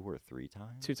 2 or 3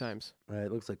 times? 2 times.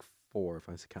 It looks like 4 if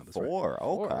I count this right. 4.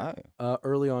 Four. Okay.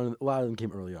 Early on, a lot of them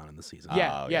came early on in the season.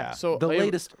 Yeah, Oh, yeah. yeah. So The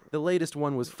it- latest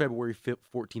one was February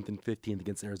 14th and 15th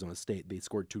against Arizona State. They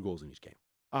scored 2 goals in each game.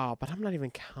 Oh, but I'm not even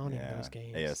counting Yeah. those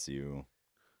games. ASU.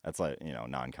 That's like,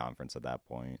 non-conference at that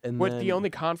point. And Would then, the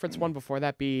only conference one before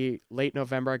that be late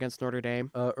November against Notre Dame?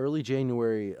 early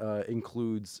January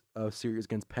includes a series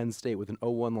against Penn State with an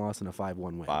 0-1 loss and a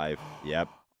 5-1 win. 5. Yep.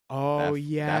 Oh, that,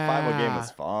 yeah. That 5-0 game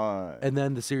was fun. And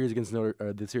then the series against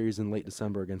the series in late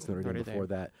December against Notre Dame Notre before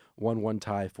Dame. that 1-1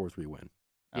 tie, 4-3 win.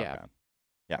 Yeah. Okay.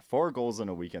 Yeah, 4 goals in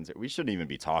a weekend. We shouldn't even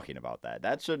be talking about that.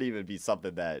 That shouldn't even be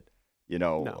something that,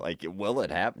 No. like, will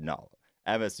it happen? No.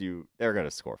 MSU, they're going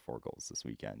to score 4 goals this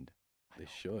weekend. They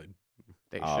should.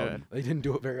 They Um, should. They didn't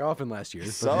do it very often last year.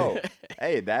 So,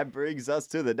 hey, that brings us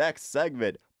to the next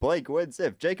segment. Blake wins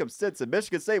if Jacob Stinson.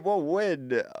 Michigan State will win.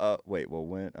 Will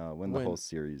win the Win. whole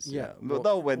series. yeah, But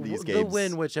they'll win these games. They'll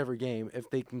win whichever game if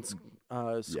they can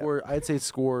score. I'd say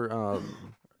score.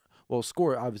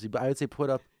 Score obviously, but I would say put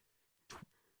up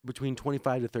between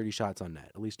 25 to 30 shots on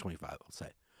net, at least 25. I'll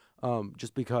say,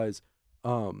 just because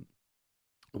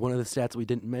one of the stats we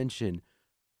didn't mention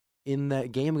in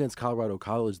that game against Colorado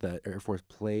College that Air Force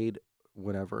played,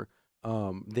 whatever,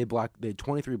 they had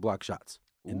 23 block shots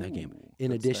in that game, Ooh,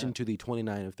 in good addition stat. to the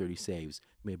 29 of 30 saves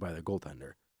made by their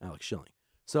goaltender, Alex Schilling.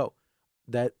 So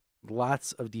that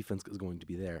lots of defense is going to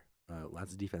be there,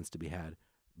 lots of defense to be had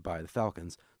by the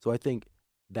Falcons. So I think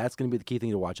that's going to be the key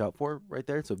thing to watch out for right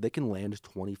there. So if they can land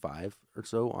 25 or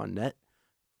so on net,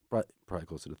 probably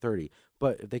closer to 30,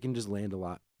 but if they can just land a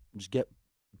lot, just get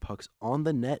pucks on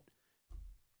the net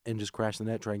and just crash the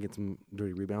net, try and get some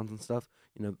dirty rebounds and stuff,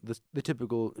 the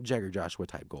typical Jagger Joshua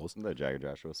type goals. The Jagger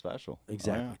Joshua special. Oh,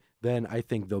 Exactly. yeah. Then I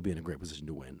think they'll be in a great position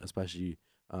to win, especially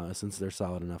since they're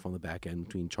solid enough on the back end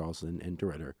between Charleston and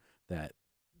DeRitter that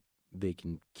they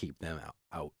can keep them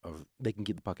they can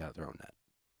keep the puck out of their own net.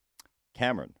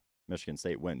 Cameron, Michigan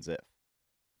State wins if.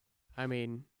 I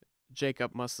mean,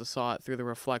 Jacob must have saw it through the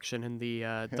reflection in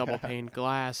the double pane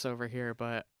glass over here,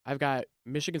 but I've got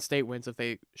Michigan State wins if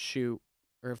they shoot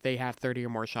or if they have 30 or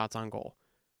more shots on goal.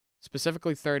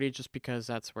 Specifically 30 just because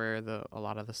that's where a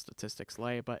lot of the statistics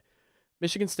lay, but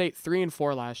Michigan State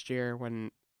 3-4 last year when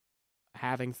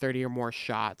having 30 or more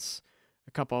shots.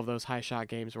 A couple of those high shot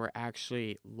games were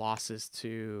actually losses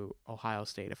to Ohio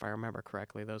State, if I remember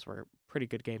correctly. Those were pretty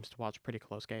good games to watch, pretty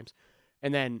close games.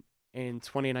 And then in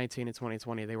 2019 and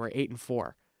 2020, they were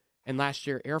 8-4. And last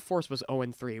year, Air Force was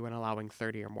 0-3 when allowing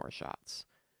 30 or more shots.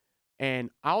 And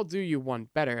I'll do you one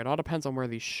better. It all depends on where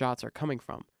these shots are coming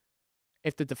from.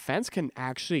 If the defense can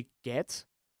actually get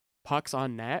pucks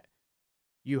on net,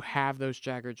 you have those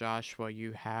Jagger Joshua,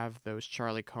 you have those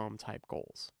Charlie Combe type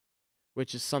goals,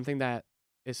 which is something that,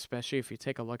 especially if you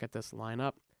take a look at this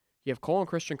lineup, you have Cole and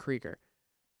Christian Krieger.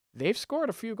 They've scored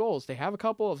a few goals. They have a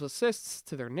couple of assists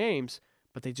to their names,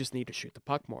 but they just need to shoot the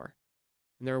puck more.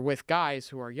 And they're with guys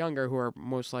who are younger who are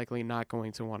most likely not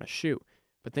going to want to shoot.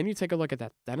 But then you take a look at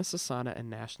that Dennis Asana and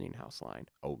Nash Nienhuis line.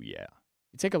 Oh, yeah.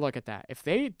 You take a look at that. If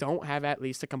they don't have at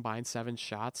least a combined 7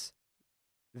 shots,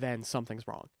 then something's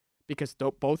wrong. Because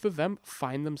both of them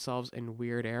find themselves in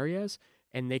weird areas,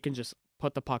 and they can just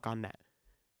put the puck on net.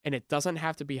 And it doesn't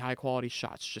have to be high-quality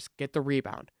shots. Just get the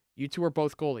rebound. You two are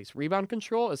both goalies. Rebound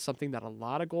control is something that a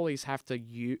lot of goalies have to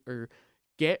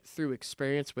get through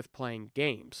experience with playing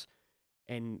games.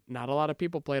 And not a lot of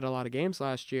people played a lot of games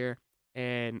last year.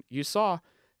 And you saw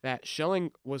that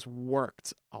Schilling was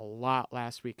worked a lot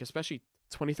last week, especially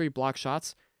 23 block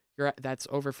shots. That's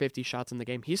over 50 shots in the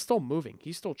game. He's still moving.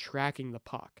 He's still tracking the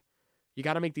puck. You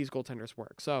got to make these goaltenders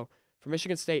work. So for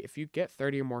Michigan State, if you get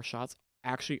 30 or more shots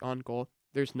actually on goal,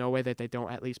 there's no way that they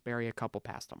don't at least bury a couple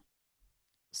past them.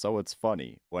 So it's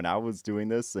funny. When I was doing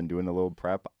this and doing a little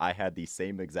prep, I had the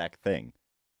same exact thing.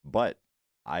 But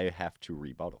I have to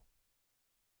rebuttal.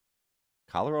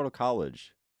 Colorado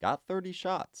College got 30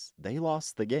 shots. They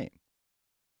lost the game.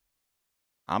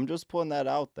 I'm just putting that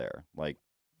out there. Like,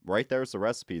 right there's the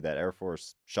recipe that Air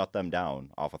Force shut them down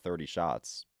off of 30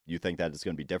 shots. You think that it's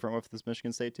going to be different with this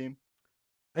Michigan State team?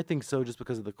 I think so, just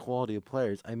because of the quality of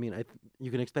players. I mean, you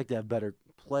can expect to have better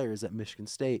players at Michigan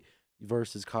State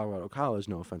versus Colorado College.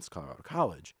 No offense to Colorado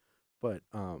College, but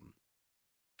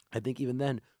I think even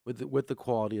then, with the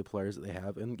quality of players that they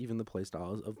have, and even the play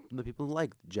styles of the people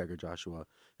like Jagger Joshua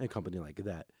and company like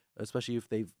that, especially if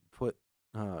they've put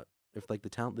if like the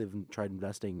talent they've tried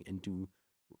investing into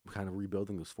kind of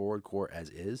rebuilding this forward core as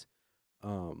is,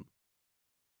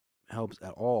 helps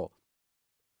at all,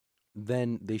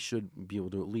 then they should be able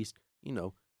to at least,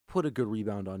 put a good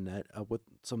rebound on net with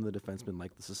some of the defensemen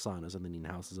like the Sasanas and the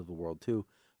Nienhuises of the world too.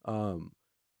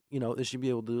 They should be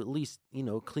able to at least,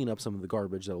 clean up some of the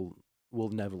garbage that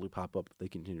will inevitably pop up if they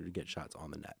continue to get shots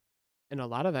on the net. And a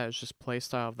lot of that is just play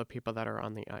style of the people that are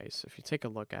on the ice. If you take a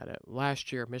look at it,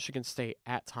 last year, Michigan State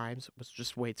at times was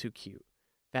just way too cute.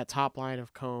 That top line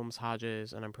of Combs,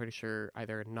 Hodges, and I'm pretty sure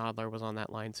either Nodler was on that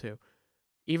line too.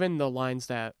 Even the lines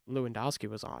that Lewandowski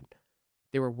was on,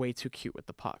 they were way too cute with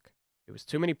the puck. It was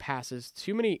too many passes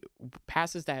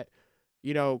that,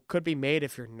 could be made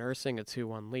if you're nursing a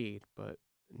 2-1 lead, but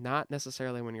not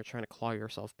necessarily when you're trying to claw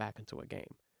yourself back into a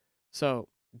game. So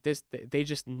they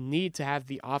just need to have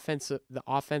the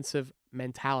offensive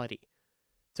mentality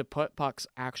to put pucks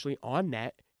actually on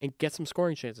net and get some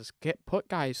scoring chances. Put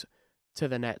guys to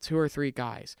the net, 2 or 3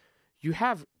 guys. You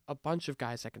have a bunch of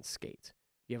guys that can skate.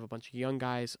 You have a bunch of young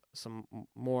guys, some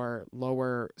more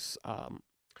lower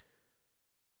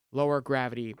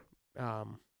gravity,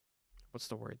 what's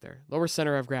the word there? Lower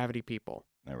center of gravity people.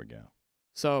 There we go.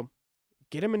 So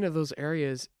get them into those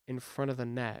areas in front of the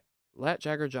net. Let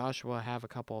Jagger Joshua have a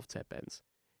couple of tip-ins.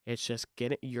 It's just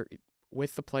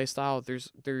with the play style,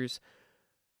 there's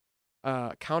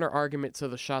a counter argument to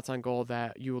the shots on goal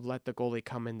that you would let the goalie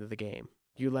come into the game.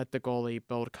 You let the goalie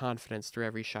build confidence through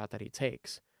every shot that he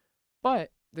takes.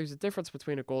 But there's a difference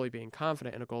between a goalie being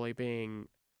confident and a goalie being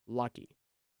lucky,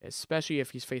 especially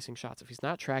if he's facing shots. If he's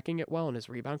not tracking it well and his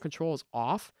rebound control is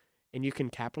off, and you can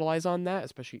capitalize on that,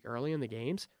 especially early in the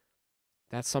games,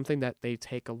 that's something that they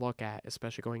take a look at,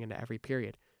 especially going into every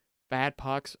period. Bad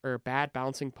pucks or bad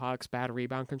bouncing pucks, bad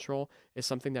rebound control is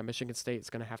something that Michigan State is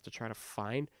going to have to try to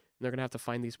find, and they're going to have to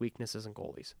find these weaknesses in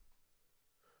goalies.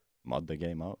 Mud the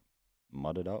game up.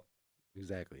 Mud it up.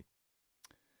 Exactly.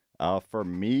 For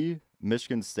me,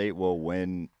 Michigan State will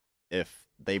win if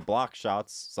they block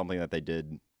shots, something that they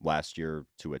did last year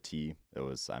to a T. It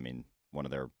was, one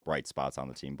of their bright spots on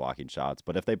the team, blocking shots.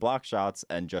 But if they block shots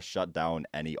and just shut down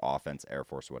any offense Air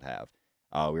Force would have.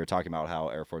 We were talking about how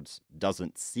Air Force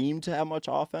doesn't seem to have much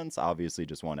offense. Obviously,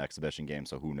 just one exhibition game,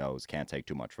 so who knows? Can't take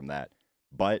too much from that.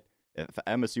 But if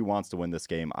MSU wants to win this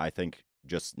game, I think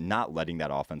just not letting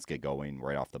that offense get going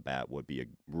right off the bat would be a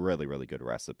really, really good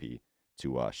recipe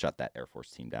to shut that Air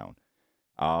Force team down.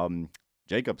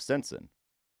 Jacob Stinson,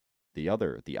 the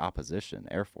opposition,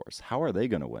 Air Force, how are they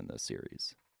going to win this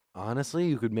series? Honestly,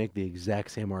 you could make the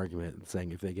exact same argument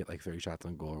saying if they get like 30 shots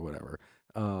on goal or whatever,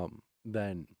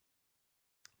 then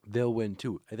they'll win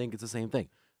too. I think it's the same thing.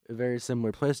 Very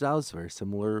similar play styles, very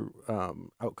similar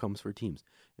outcomes for teams.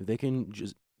 If they can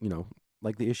just,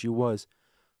 like the issue was,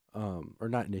 or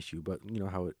not an issue, but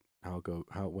how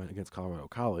it went against Colorado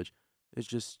College, it's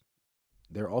just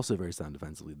they're also very sound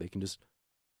defensively. They can just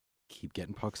keep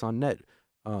getting pucks on net.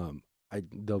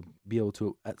 they'll be able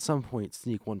to at some point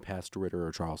sneak one past Ritter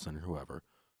or Charleston or whoever,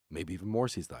 maybe even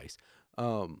Morrissey's the ice.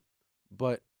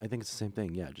 But I think it's the same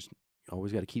thing. Yeah, just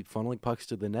always got to keep funneling pucks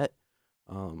to the net.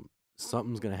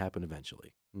 Something's gonna happen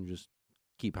eventually. And just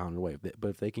keep pounding away. But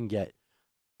if they can get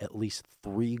at least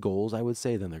 3 goals, I would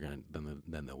say, then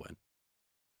then they'll win.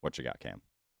 What you got, Cam?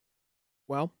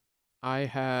 Well, I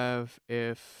have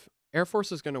if Air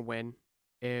Force is going to win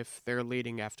if they're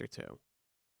leading after 2.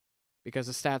 Because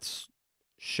the stats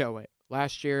show it.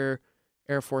 Last year,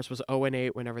 Air Force was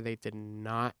 0-8 whenever they did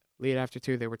not lead after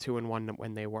 2. They were 2-1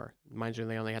 when they were. Mind you,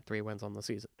 they only had 3 wins on the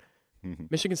season.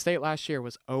 Michigan State last year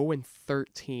was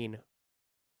 0-13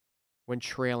 when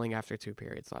trailing after 2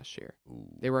 periods last year. Ooh.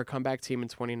 They were a comeback team in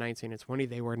 2019 and 20.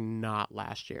 They were not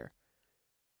last year.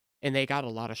 And they got a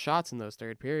lot of shots in those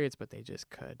third periods, but they just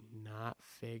could not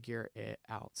figure it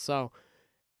out. So,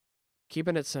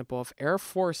 keeping it simple, if Air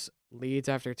Force leads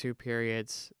after 2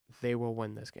 periods, they will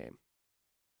win this game.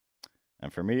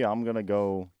 And for me, I'm going to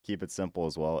go keep it simple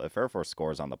as well. If Air Force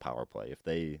scores on the power play, if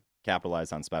they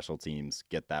capitalize on special teams,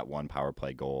 get that 1 power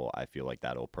play goal, I feel like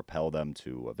that'll propel them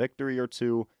to a victory or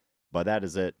 2. But that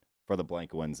is it for the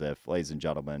blank wins if. Ladies and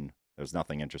gentlemen, there's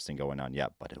nothing interesting going on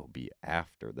yet, but it'll be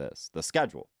after this. The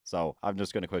schedule. So I'm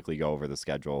just going to quickly go over the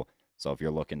schedule. So if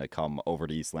you're looking to come over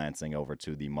to East Lansing, over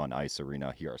to the Munn Ice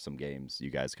Arena, here are some games you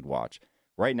guys could watch.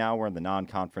 Right now, we're in the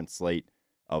non-conference slate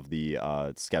of the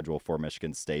schedule for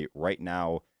Michigan State. Right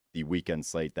now, the weekend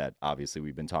slate that obviously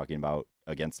we've been talking about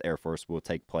against Air Force will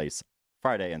take place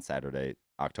Friday and Saturday,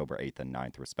 October 8th and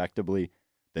 9th, respectively.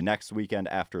 The next weekend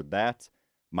after that,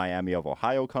 Miami of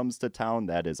Ohio comes to town.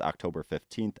 That is October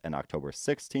 15th and October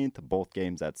 16th, both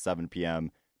games at 7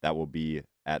 p.m. That will be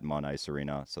at Munn Ice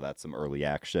Arena, so that's some early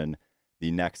action. The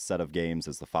next set of games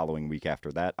is the following week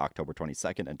after that, October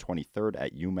 22nd and 23rd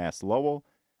at UMass Lowell.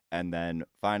 And then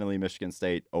finally, Michigan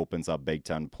State opens up Big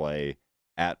Ten play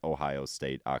at Ohio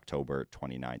State, October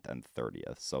 29th and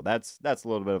 30th. So that's a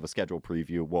little bit of a schedule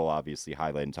preview. We'll obviously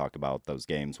highlight and talk about those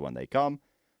games when they come.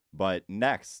 But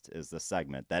next is the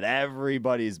segment that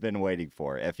everybody's been waiting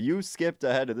for. If you skipped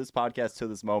ahead of this podcast to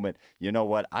this moment, you know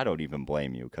what? I don't even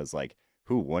blame you, because, like,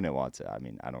 who wouldn't want to? I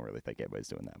mean, I don't really think anybody's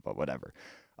doing that, but whatever.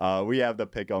 We have the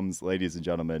Pick'ems, ladies and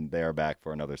gentlemen. They are back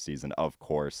for another season, of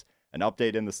course. An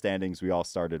update in the standings. We all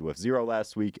started with 0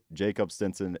 last week. Jacob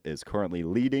Stinson is currently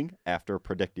leading after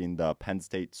predicting the Penn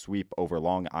State sweep over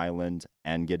Long Island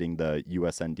and getting the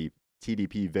USND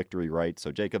TDP victory right.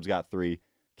 So Jacob's got 3.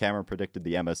 Cameron predicted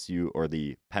the MSU, or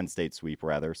the Penn State sweep,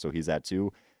 rather, so he's at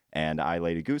 2. And I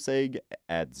laid a goose egg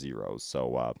at 0.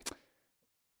 So,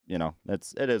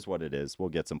 it is what it is. We'll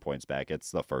get some points back.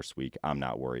 It's the first week. I'm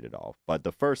not worried at all. But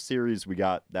the first series we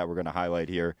got that we're going to highlight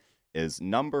here is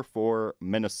number 4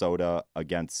 Minnesota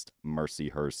against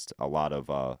Mercyhurst. A lot of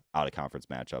out-of-conference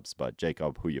matchups. But,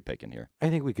 Jacob, who you picking here? I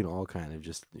think we can all kind of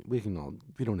we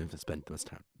don't have to spend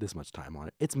this much time on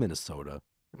it. It's Minnesota.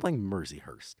 They're playing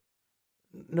Mercyhurst.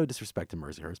 No disrespect to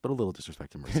Mercyhurst, but a little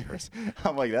disrespect to Mercyhurst.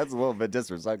 I'm like, that's a little bit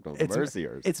disrespectful to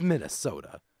Mercyhurst. It's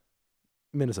Minnesota.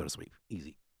 Minnesota sweep.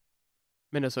 Easy.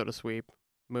 Minnesota sweep.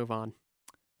 Move on.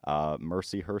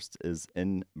 Mercyhurst is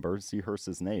in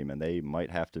Mercyhurst's name, and they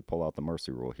might have to pull out the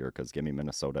Mercy rule here, because give me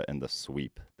Minnesota in the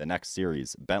sweep. The next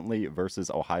series, Bentley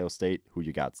versus Ohio State. Who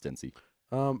you got, Stincy?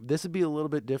 This would be a little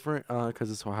bit different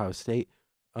because it's Ohio State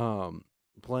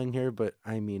playing here, but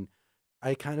I mean,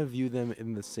 I kind of view them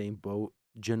in the same boat,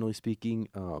 generally speaking,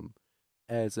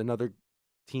 as another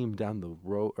team down the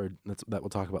road, or that we'll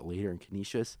talk about later in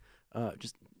Canisius.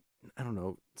 Just, I don't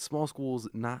know, small schools,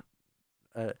 not,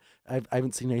 I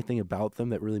haven't seen anything about them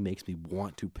that really makes me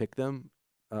want to pick them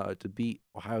to beat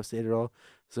Ohio State at all.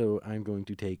 So I'm going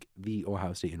to take the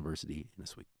Ohio State University in a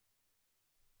sweep.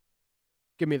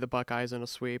 Give me the Buckeyes in a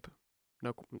sweep.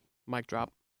 No mic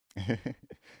drop.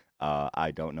 I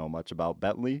don't know much about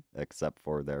Bentley except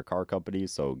for their car company,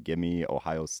 so give me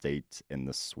Ohio State in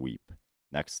the sweep.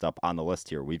 Next up on the list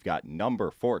here, we've got number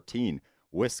 14,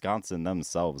 Wisconsin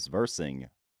themselves versus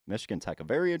Michigan Tech. A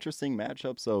very interesting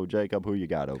matchup. So, Jacob, who you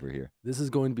got over here? This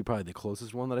is going to be probably the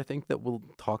closest one that I think that we'll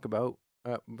talk about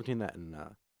between that and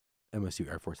MSU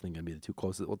Air Force. I think going to be the 2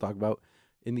 closest we'll talk about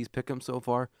in these pick'ems so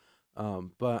far.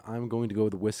 But I'm going to go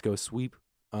with the Wisco sweep.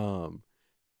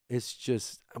 It's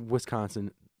just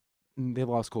Wisconsin. They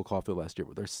lost Cole Caulfield last year,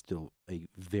 but they're still a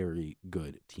very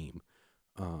good team.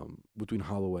 Between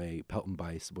Holloway, Pelton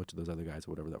Bice, a bunch of those other guys,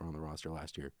 whatever that were on the roster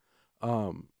last year.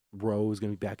 Rowe is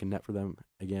going to be back in net for them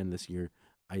again this year.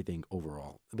 I think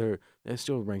overall they're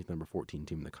still ranked number 14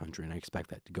 team in the country, and I expect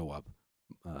that to go up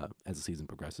as the season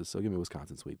progresses. So give me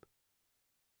Wisconsin sweep.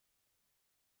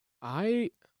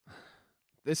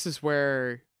 This is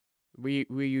where We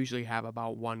usually have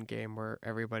about one game where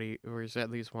there's at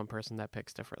least one person that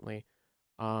picks differently.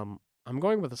 I'm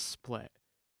going with a split.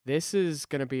 This is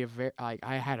gonna be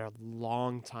I had a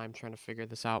long time trying to figure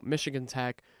this out. Michigan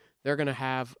Tech, they're gonna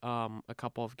have a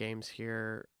couple of games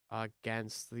here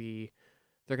against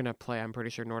they're gonna play, I'm pretty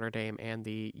sure, Notre Dame and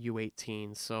the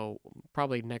U18. So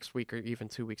probably next week or even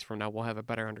 2 weeks from now, we'll have a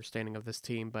better understanding of this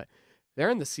team. But they're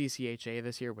in the CCHA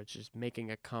this year, which is making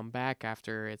a comeback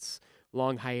after its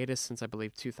long hiatus since I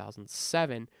believe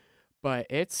 2007. But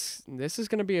this is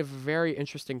going to be a very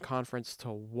interesting conference to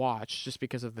watch just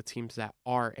because of the teams that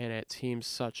are in it. Teams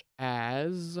such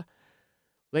as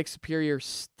Lake Superior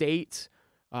State,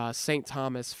 St.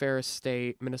 Thomas, Ferris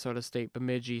State, Minnesota State,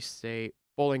 Bemidji State,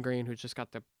 Bowling Green, who just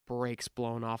got the brakes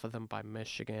blown off of them by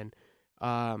Michigan,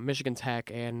 Michigan Tech,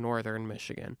 and Northern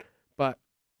Michigan. But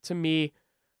to me,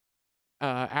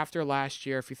 after last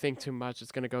year, if you think too much,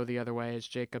 it's going to go the other way, as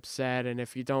Jacob said. And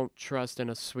if you don't trust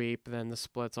in a sweep, then the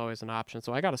split's always an option.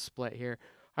 So I got a split here.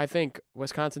 I think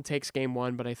Wisconsin takes game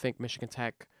one, but I think Michigan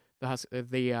Tech,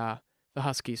 the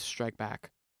Huskies strike back.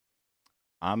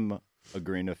 I'm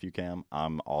agreeing with you, Cam.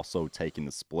 I'm also taking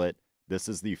the split. This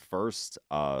is the first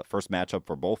matchup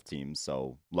for both teams.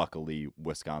 So luckily,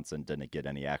 Wisconsin didn't get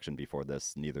any action before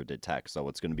this. Neither did Tech. So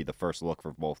it's going to be the first look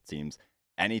for both teams.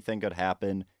 Anything could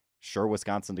happen. Sure,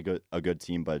 Wisconsin's a good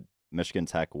team, but Michigan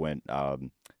Tech went, I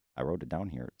wrote it down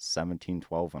here,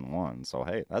 17-12-1. So,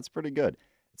 hey, that's pretty good.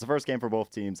 It's the first game for both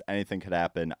teams. Anything could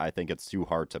happen. I think it's too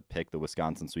hard to pick the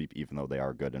Wisconsin sweep, even though they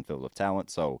are good and filled with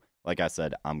talent. So, like I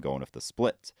said, I'm going with the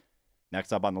split.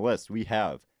 Next up on the list, we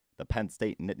have the Penn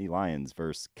State Nittany Lions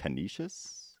versus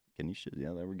Canisius. Canisius,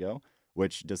 yeah, there we go.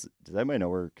 Which, does anybody know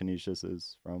where Canisius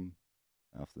is from?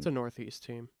 It's a Northeast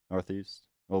team. Northeast?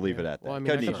 We'll leave it at that. Well, I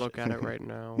mean, I could look at it right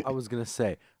now. I was gonna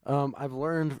say, I've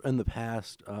learned in the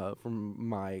past from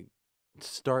my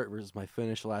start versus my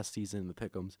finish last season in the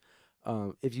Pick'ems,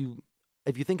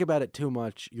 if you think about it too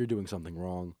much, you're doing something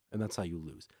wrong, and that's how you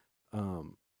lose.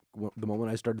 The moment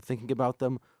I started thinking about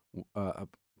them,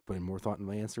 putting more thought in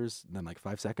my answers than like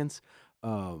 5 seconds,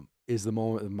 is the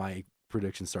moment that my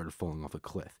predictions started falling off a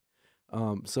cliff.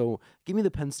 So give me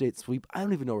the Penn State sweep. I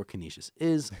don't even know where Canisius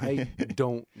is. I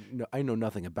don't know. I know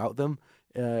nothing about them.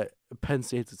 Penn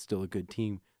State's still a good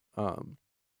team.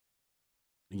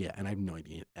 Yeah, and I have no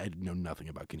idea. I know nothing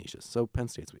about Canisius. So Penn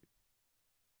State sweep.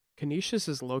 Canisius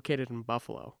is located in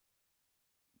Buffalo.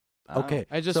 Okay,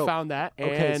 I just found that. And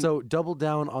okay, so double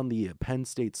down on the Penn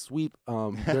State sweep.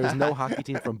 There is no hockey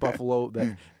team from Buffalo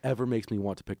that ever makes me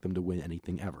want to pick them to win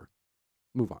anything ever.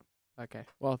 Move on. Okay,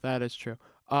 well, that is true.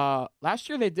 Last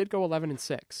year they did go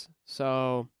 11-6,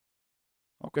 so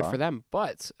good for them.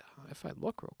 But if I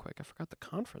look real quick, I forgot the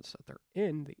conference that they're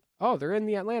in. They're in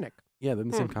the Atlantic. Yeah, they're in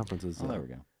the same conference as. There we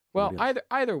go. Well,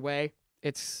 either way,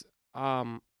 it's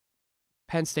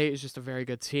Penn State is just a very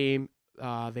good team.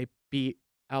 They beat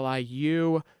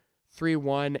LIU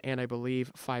 3-1, and I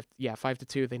believe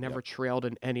 5-2. They never trailed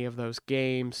in any of those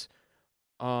games.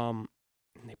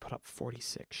 And they put up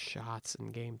 46 shots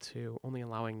in game 2, only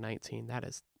allowing 19. That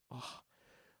is,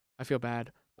 I feel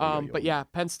bad. But yeah,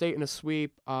 Penn State in a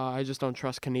sweep. I just don't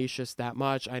trust Canisius that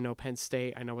much. I know Penn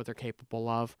State. I know what they're capable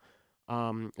of.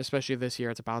 Especially this year,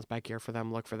 it's a bounce back year for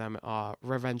them. Look for them.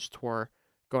 Revenge tour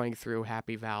going through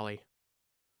Happy Valley.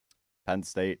 Penn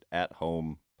State at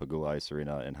home, Pagula Ice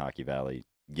Arena in Hockey Valley.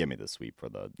 Give me the sweep for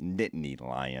the Nittany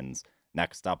Lions.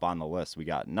 Next up on the list, we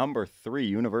got number 3,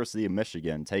 University of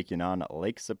Michigan, taking on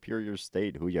Lake Superior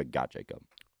State. Who you got, Jacob?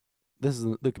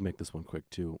 They can make this one quick,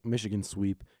 too. Michigan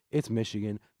sweep. It's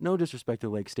Michigan. No disrespect to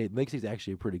Lake State. Lake State's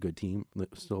actually a pretty good team.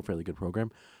 Still a fairly good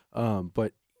program.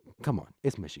 But come on.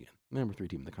 It's Michigan. Number 3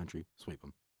 team in the country. Sweep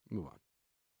them. Move on.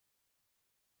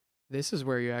 This is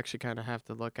where you actually kind of have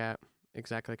to look at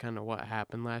exactly kind of what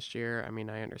happened last year. I mean,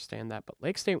 I understand that. But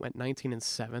Lake State went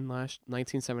 19-7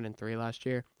 last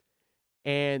year.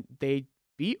 And they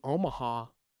beat Omaha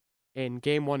in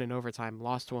game 1 in overtime,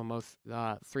 lost to them both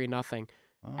 3-0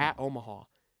 at Omaha.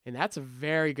 And that's a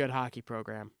very good hockey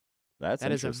program.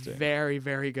 That is a very,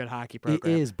 very good hockey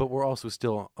program. It is, but we're also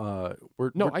still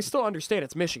I still understand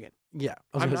it's Michigan. Yeah.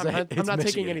 I'm not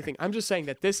taking anything. I'm just saying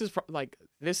that this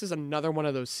is another one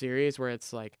of those series where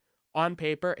it's like on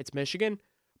paper it's Michigan,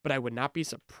 but I would not be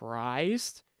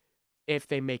surprised if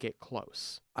they make it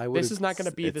close. This is not going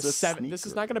to be the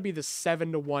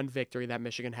 7-1 victory that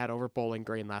Michigan had over Bowling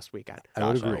Green last weekend. I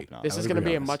would agree. This is going to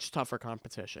be a much tougher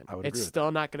competition. It's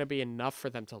still not going to be enough for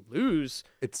them to lose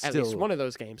at least one of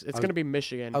those games. It's going to be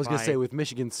Michigan. I was going to say, with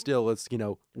Michigan still, it's,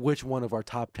 which one of our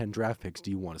top 10 draft picks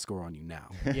do you want to score on you now?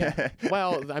 Yeah.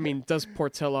 Well, I mean, does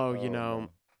Portillo,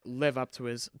 live up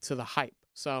to the hype?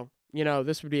 So,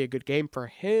 this would be a good game for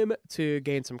him to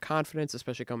gain some confidence,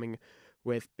 especially coming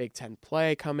with Big Ten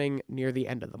play coming near the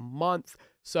end of the month.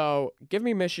 So give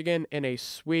me Michigan in a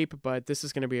sweep, but this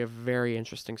is going to be a very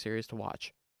interesting series to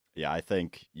watch. Yeah, I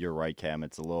think you're right, Cam.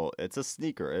 It's a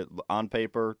sneaker. On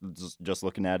paper, just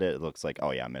looking at it, it looks like,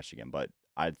 oh yeah, Michigan. But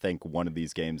I think one of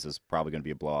these games is probably going to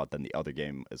be a blowout. Then the other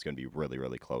game is going to be really,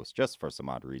 really close, just for some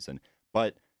odd reason.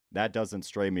 But that doesn't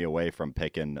stray me away from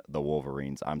picking the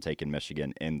Wolverines. I'm taking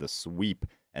Michigan in the sweep.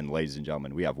 And ladies and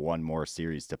gentlemen, we have one more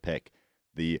series to pick.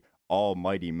 The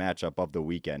almighty matchup of the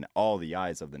weekend. All the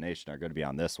eyes of the nation are going to be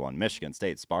on this one. Michigan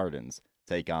State Spartans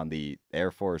take on the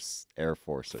Air Forces.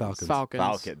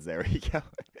 Falcons. There we go.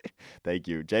 Thank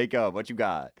you, Jacob. What you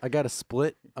got? I got a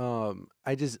split.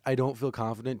 I don't feel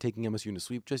confident taking MSU in a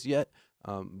sweep just yet.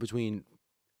 Between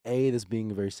this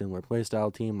being a very similar play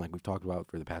style team, like we've talked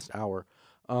about for the past hour,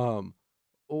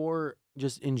 or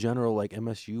just in general, like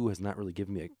MSU has not really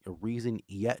given me a reason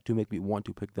yet to make me want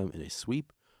to pick them in a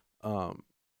sweep.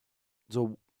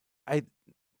 So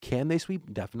can they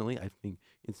sweep? Definitely. I think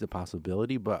it's a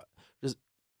possibility, but just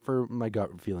for my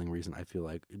gut feeling reason, I feel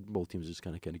like both teams are just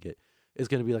kind of going to get, it's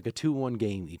going to be like a 2-1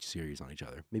 game each series on each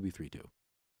other, maybe 3-2.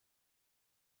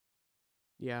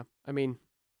 Yeah, I mean,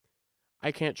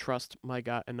 I can't trust my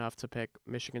gut enough to pick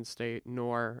Michigan State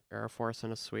nor Air Force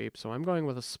in a sweep, so I'm going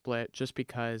with a split just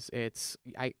because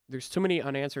there's too many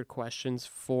unanswered questions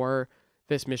for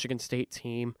this Michigan State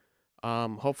team.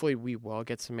 Hopefully we will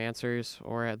get some answers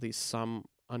or at least some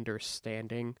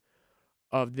understanding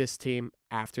of this team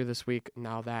after this week,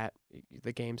 now that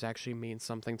the games actually mean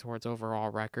something towards overall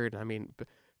record. I mean,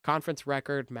 conference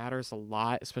record matters a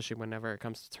lot, especially whenever it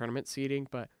comes to tournament seeding,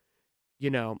 but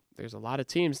there's a lot of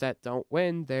teams that don't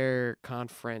win their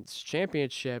conference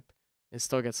championship and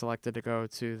still get selected to go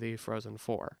to the Frozen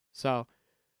Four. So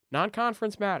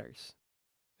non-conference matters.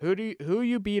 Who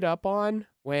you beat up on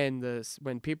when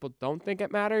people don't think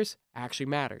it matters actually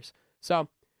matters. So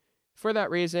for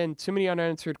that reason, too many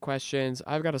unanswered questions.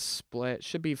 I've got a split.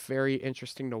 Should be very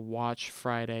interesting to watch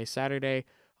Friday. Saturday,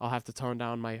 I'll have to tone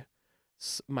down my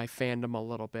fandom a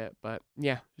little bit, but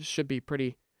yeah, it should be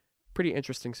pretty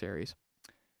interesting series.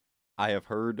 I have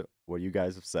heard what you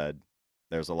guys have said.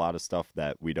 There's a lot of stuff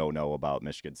that we don't know about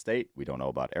Michigan State. We don't know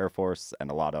about Air Force,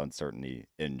 and a lot of uncertainty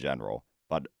in general.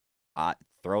 But I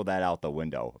throw that out the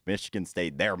window. Michigan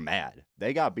State, they're mad.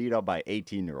 They got beat up by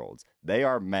 18-year-olds. They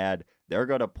are mad. They're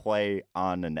going to play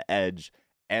on an edge,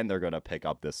 and they're going to pick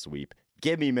up this sweep.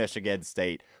 Give me Michigan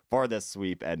State for this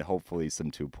sweep and hopefully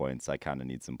some 2 points. I kind of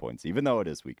need some points, even though it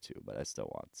is week 2, but I still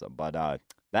want some. But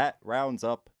that rounds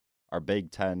up our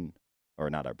Big Ten, or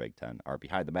not our Big Ten, our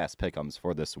Behind the Mask pick'ems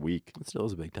for this week. It still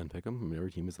is a Big Ten pick'em. I mean,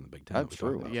 every team is in the Big Ten. That's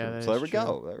true. Yeah, so there we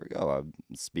go. There we go. I'm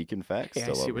speaking facts. Hey, I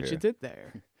still see over what here. you did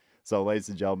there. So, ladies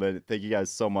and gentlemen, thank you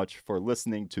guys so much for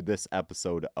listening to this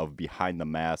episode of Behind the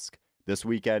Mask. This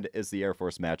weekend is the Air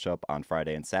Force matchup on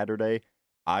Friday and Saturday.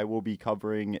 I will be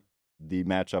covering the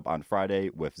matchup on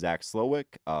Friday with Zach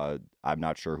Slowick. I'm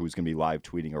not sure who's going to be live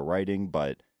tweeting or writing,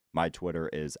 but my Twitter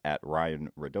is at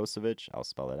Ryan Radosevich. I'll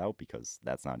spell it out because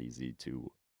that's not easy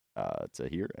to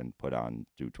hear and put on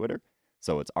to Twitter.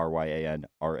 So it's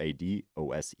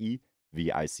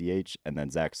RyanRadosevich, and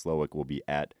then Zach Slowick will be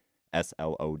at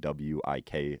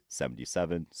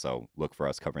SLOWIK77. So look for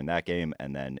us covering that game.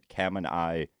 And then Cam and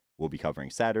I will be covering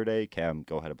Saturday. Cam,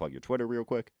 go ahead and plug your Twitter real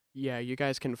quick. Yeah, you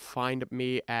guys can find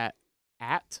me at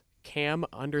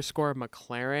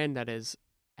Cam_McLaren. That is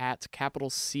at capital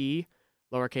C,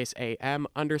 lowercase am,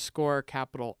 underscore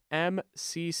capital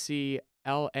MCCLARREN.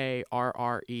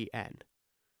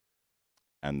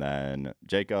 And then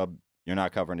Jacob, you're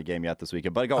not covering a game yet this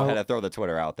weekend, but go ahead and throw the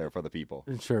Twitter out there for the people.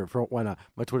 Sure, why not?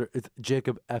 My Twitter, it's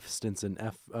Jacob F. Stinson.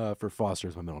 F for Foster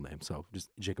is my middle name, so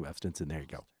just Jacob F. Stinson. There you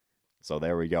go. So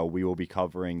there we go. We will be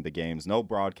covering the games. No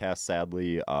broadcast,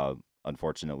 sadly.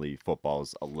 Unfortunately,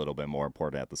 football's a little bit more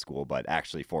important at the school, but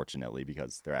actually, fortunately,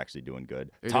 because they're actually doing good.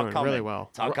 They're doing really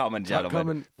well. Talk coming,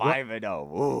 gentlemen.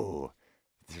 5-0. Ooh.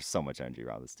 There's so much energy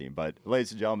around this team. But ladies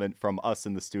and gentlemen, from us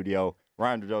in the studio,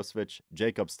 Ryan Radosevich,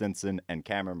 Jacob Stinson, and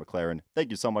Cameron McLaren,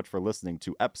 thank you so much for listening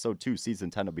to episode 2,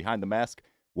 season 10 of Behind the Mask.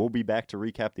 We'll be back to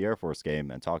recap the Air Force game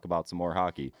and talk about some more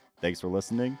hockey. Thanks for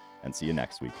listening, and see you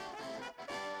next week.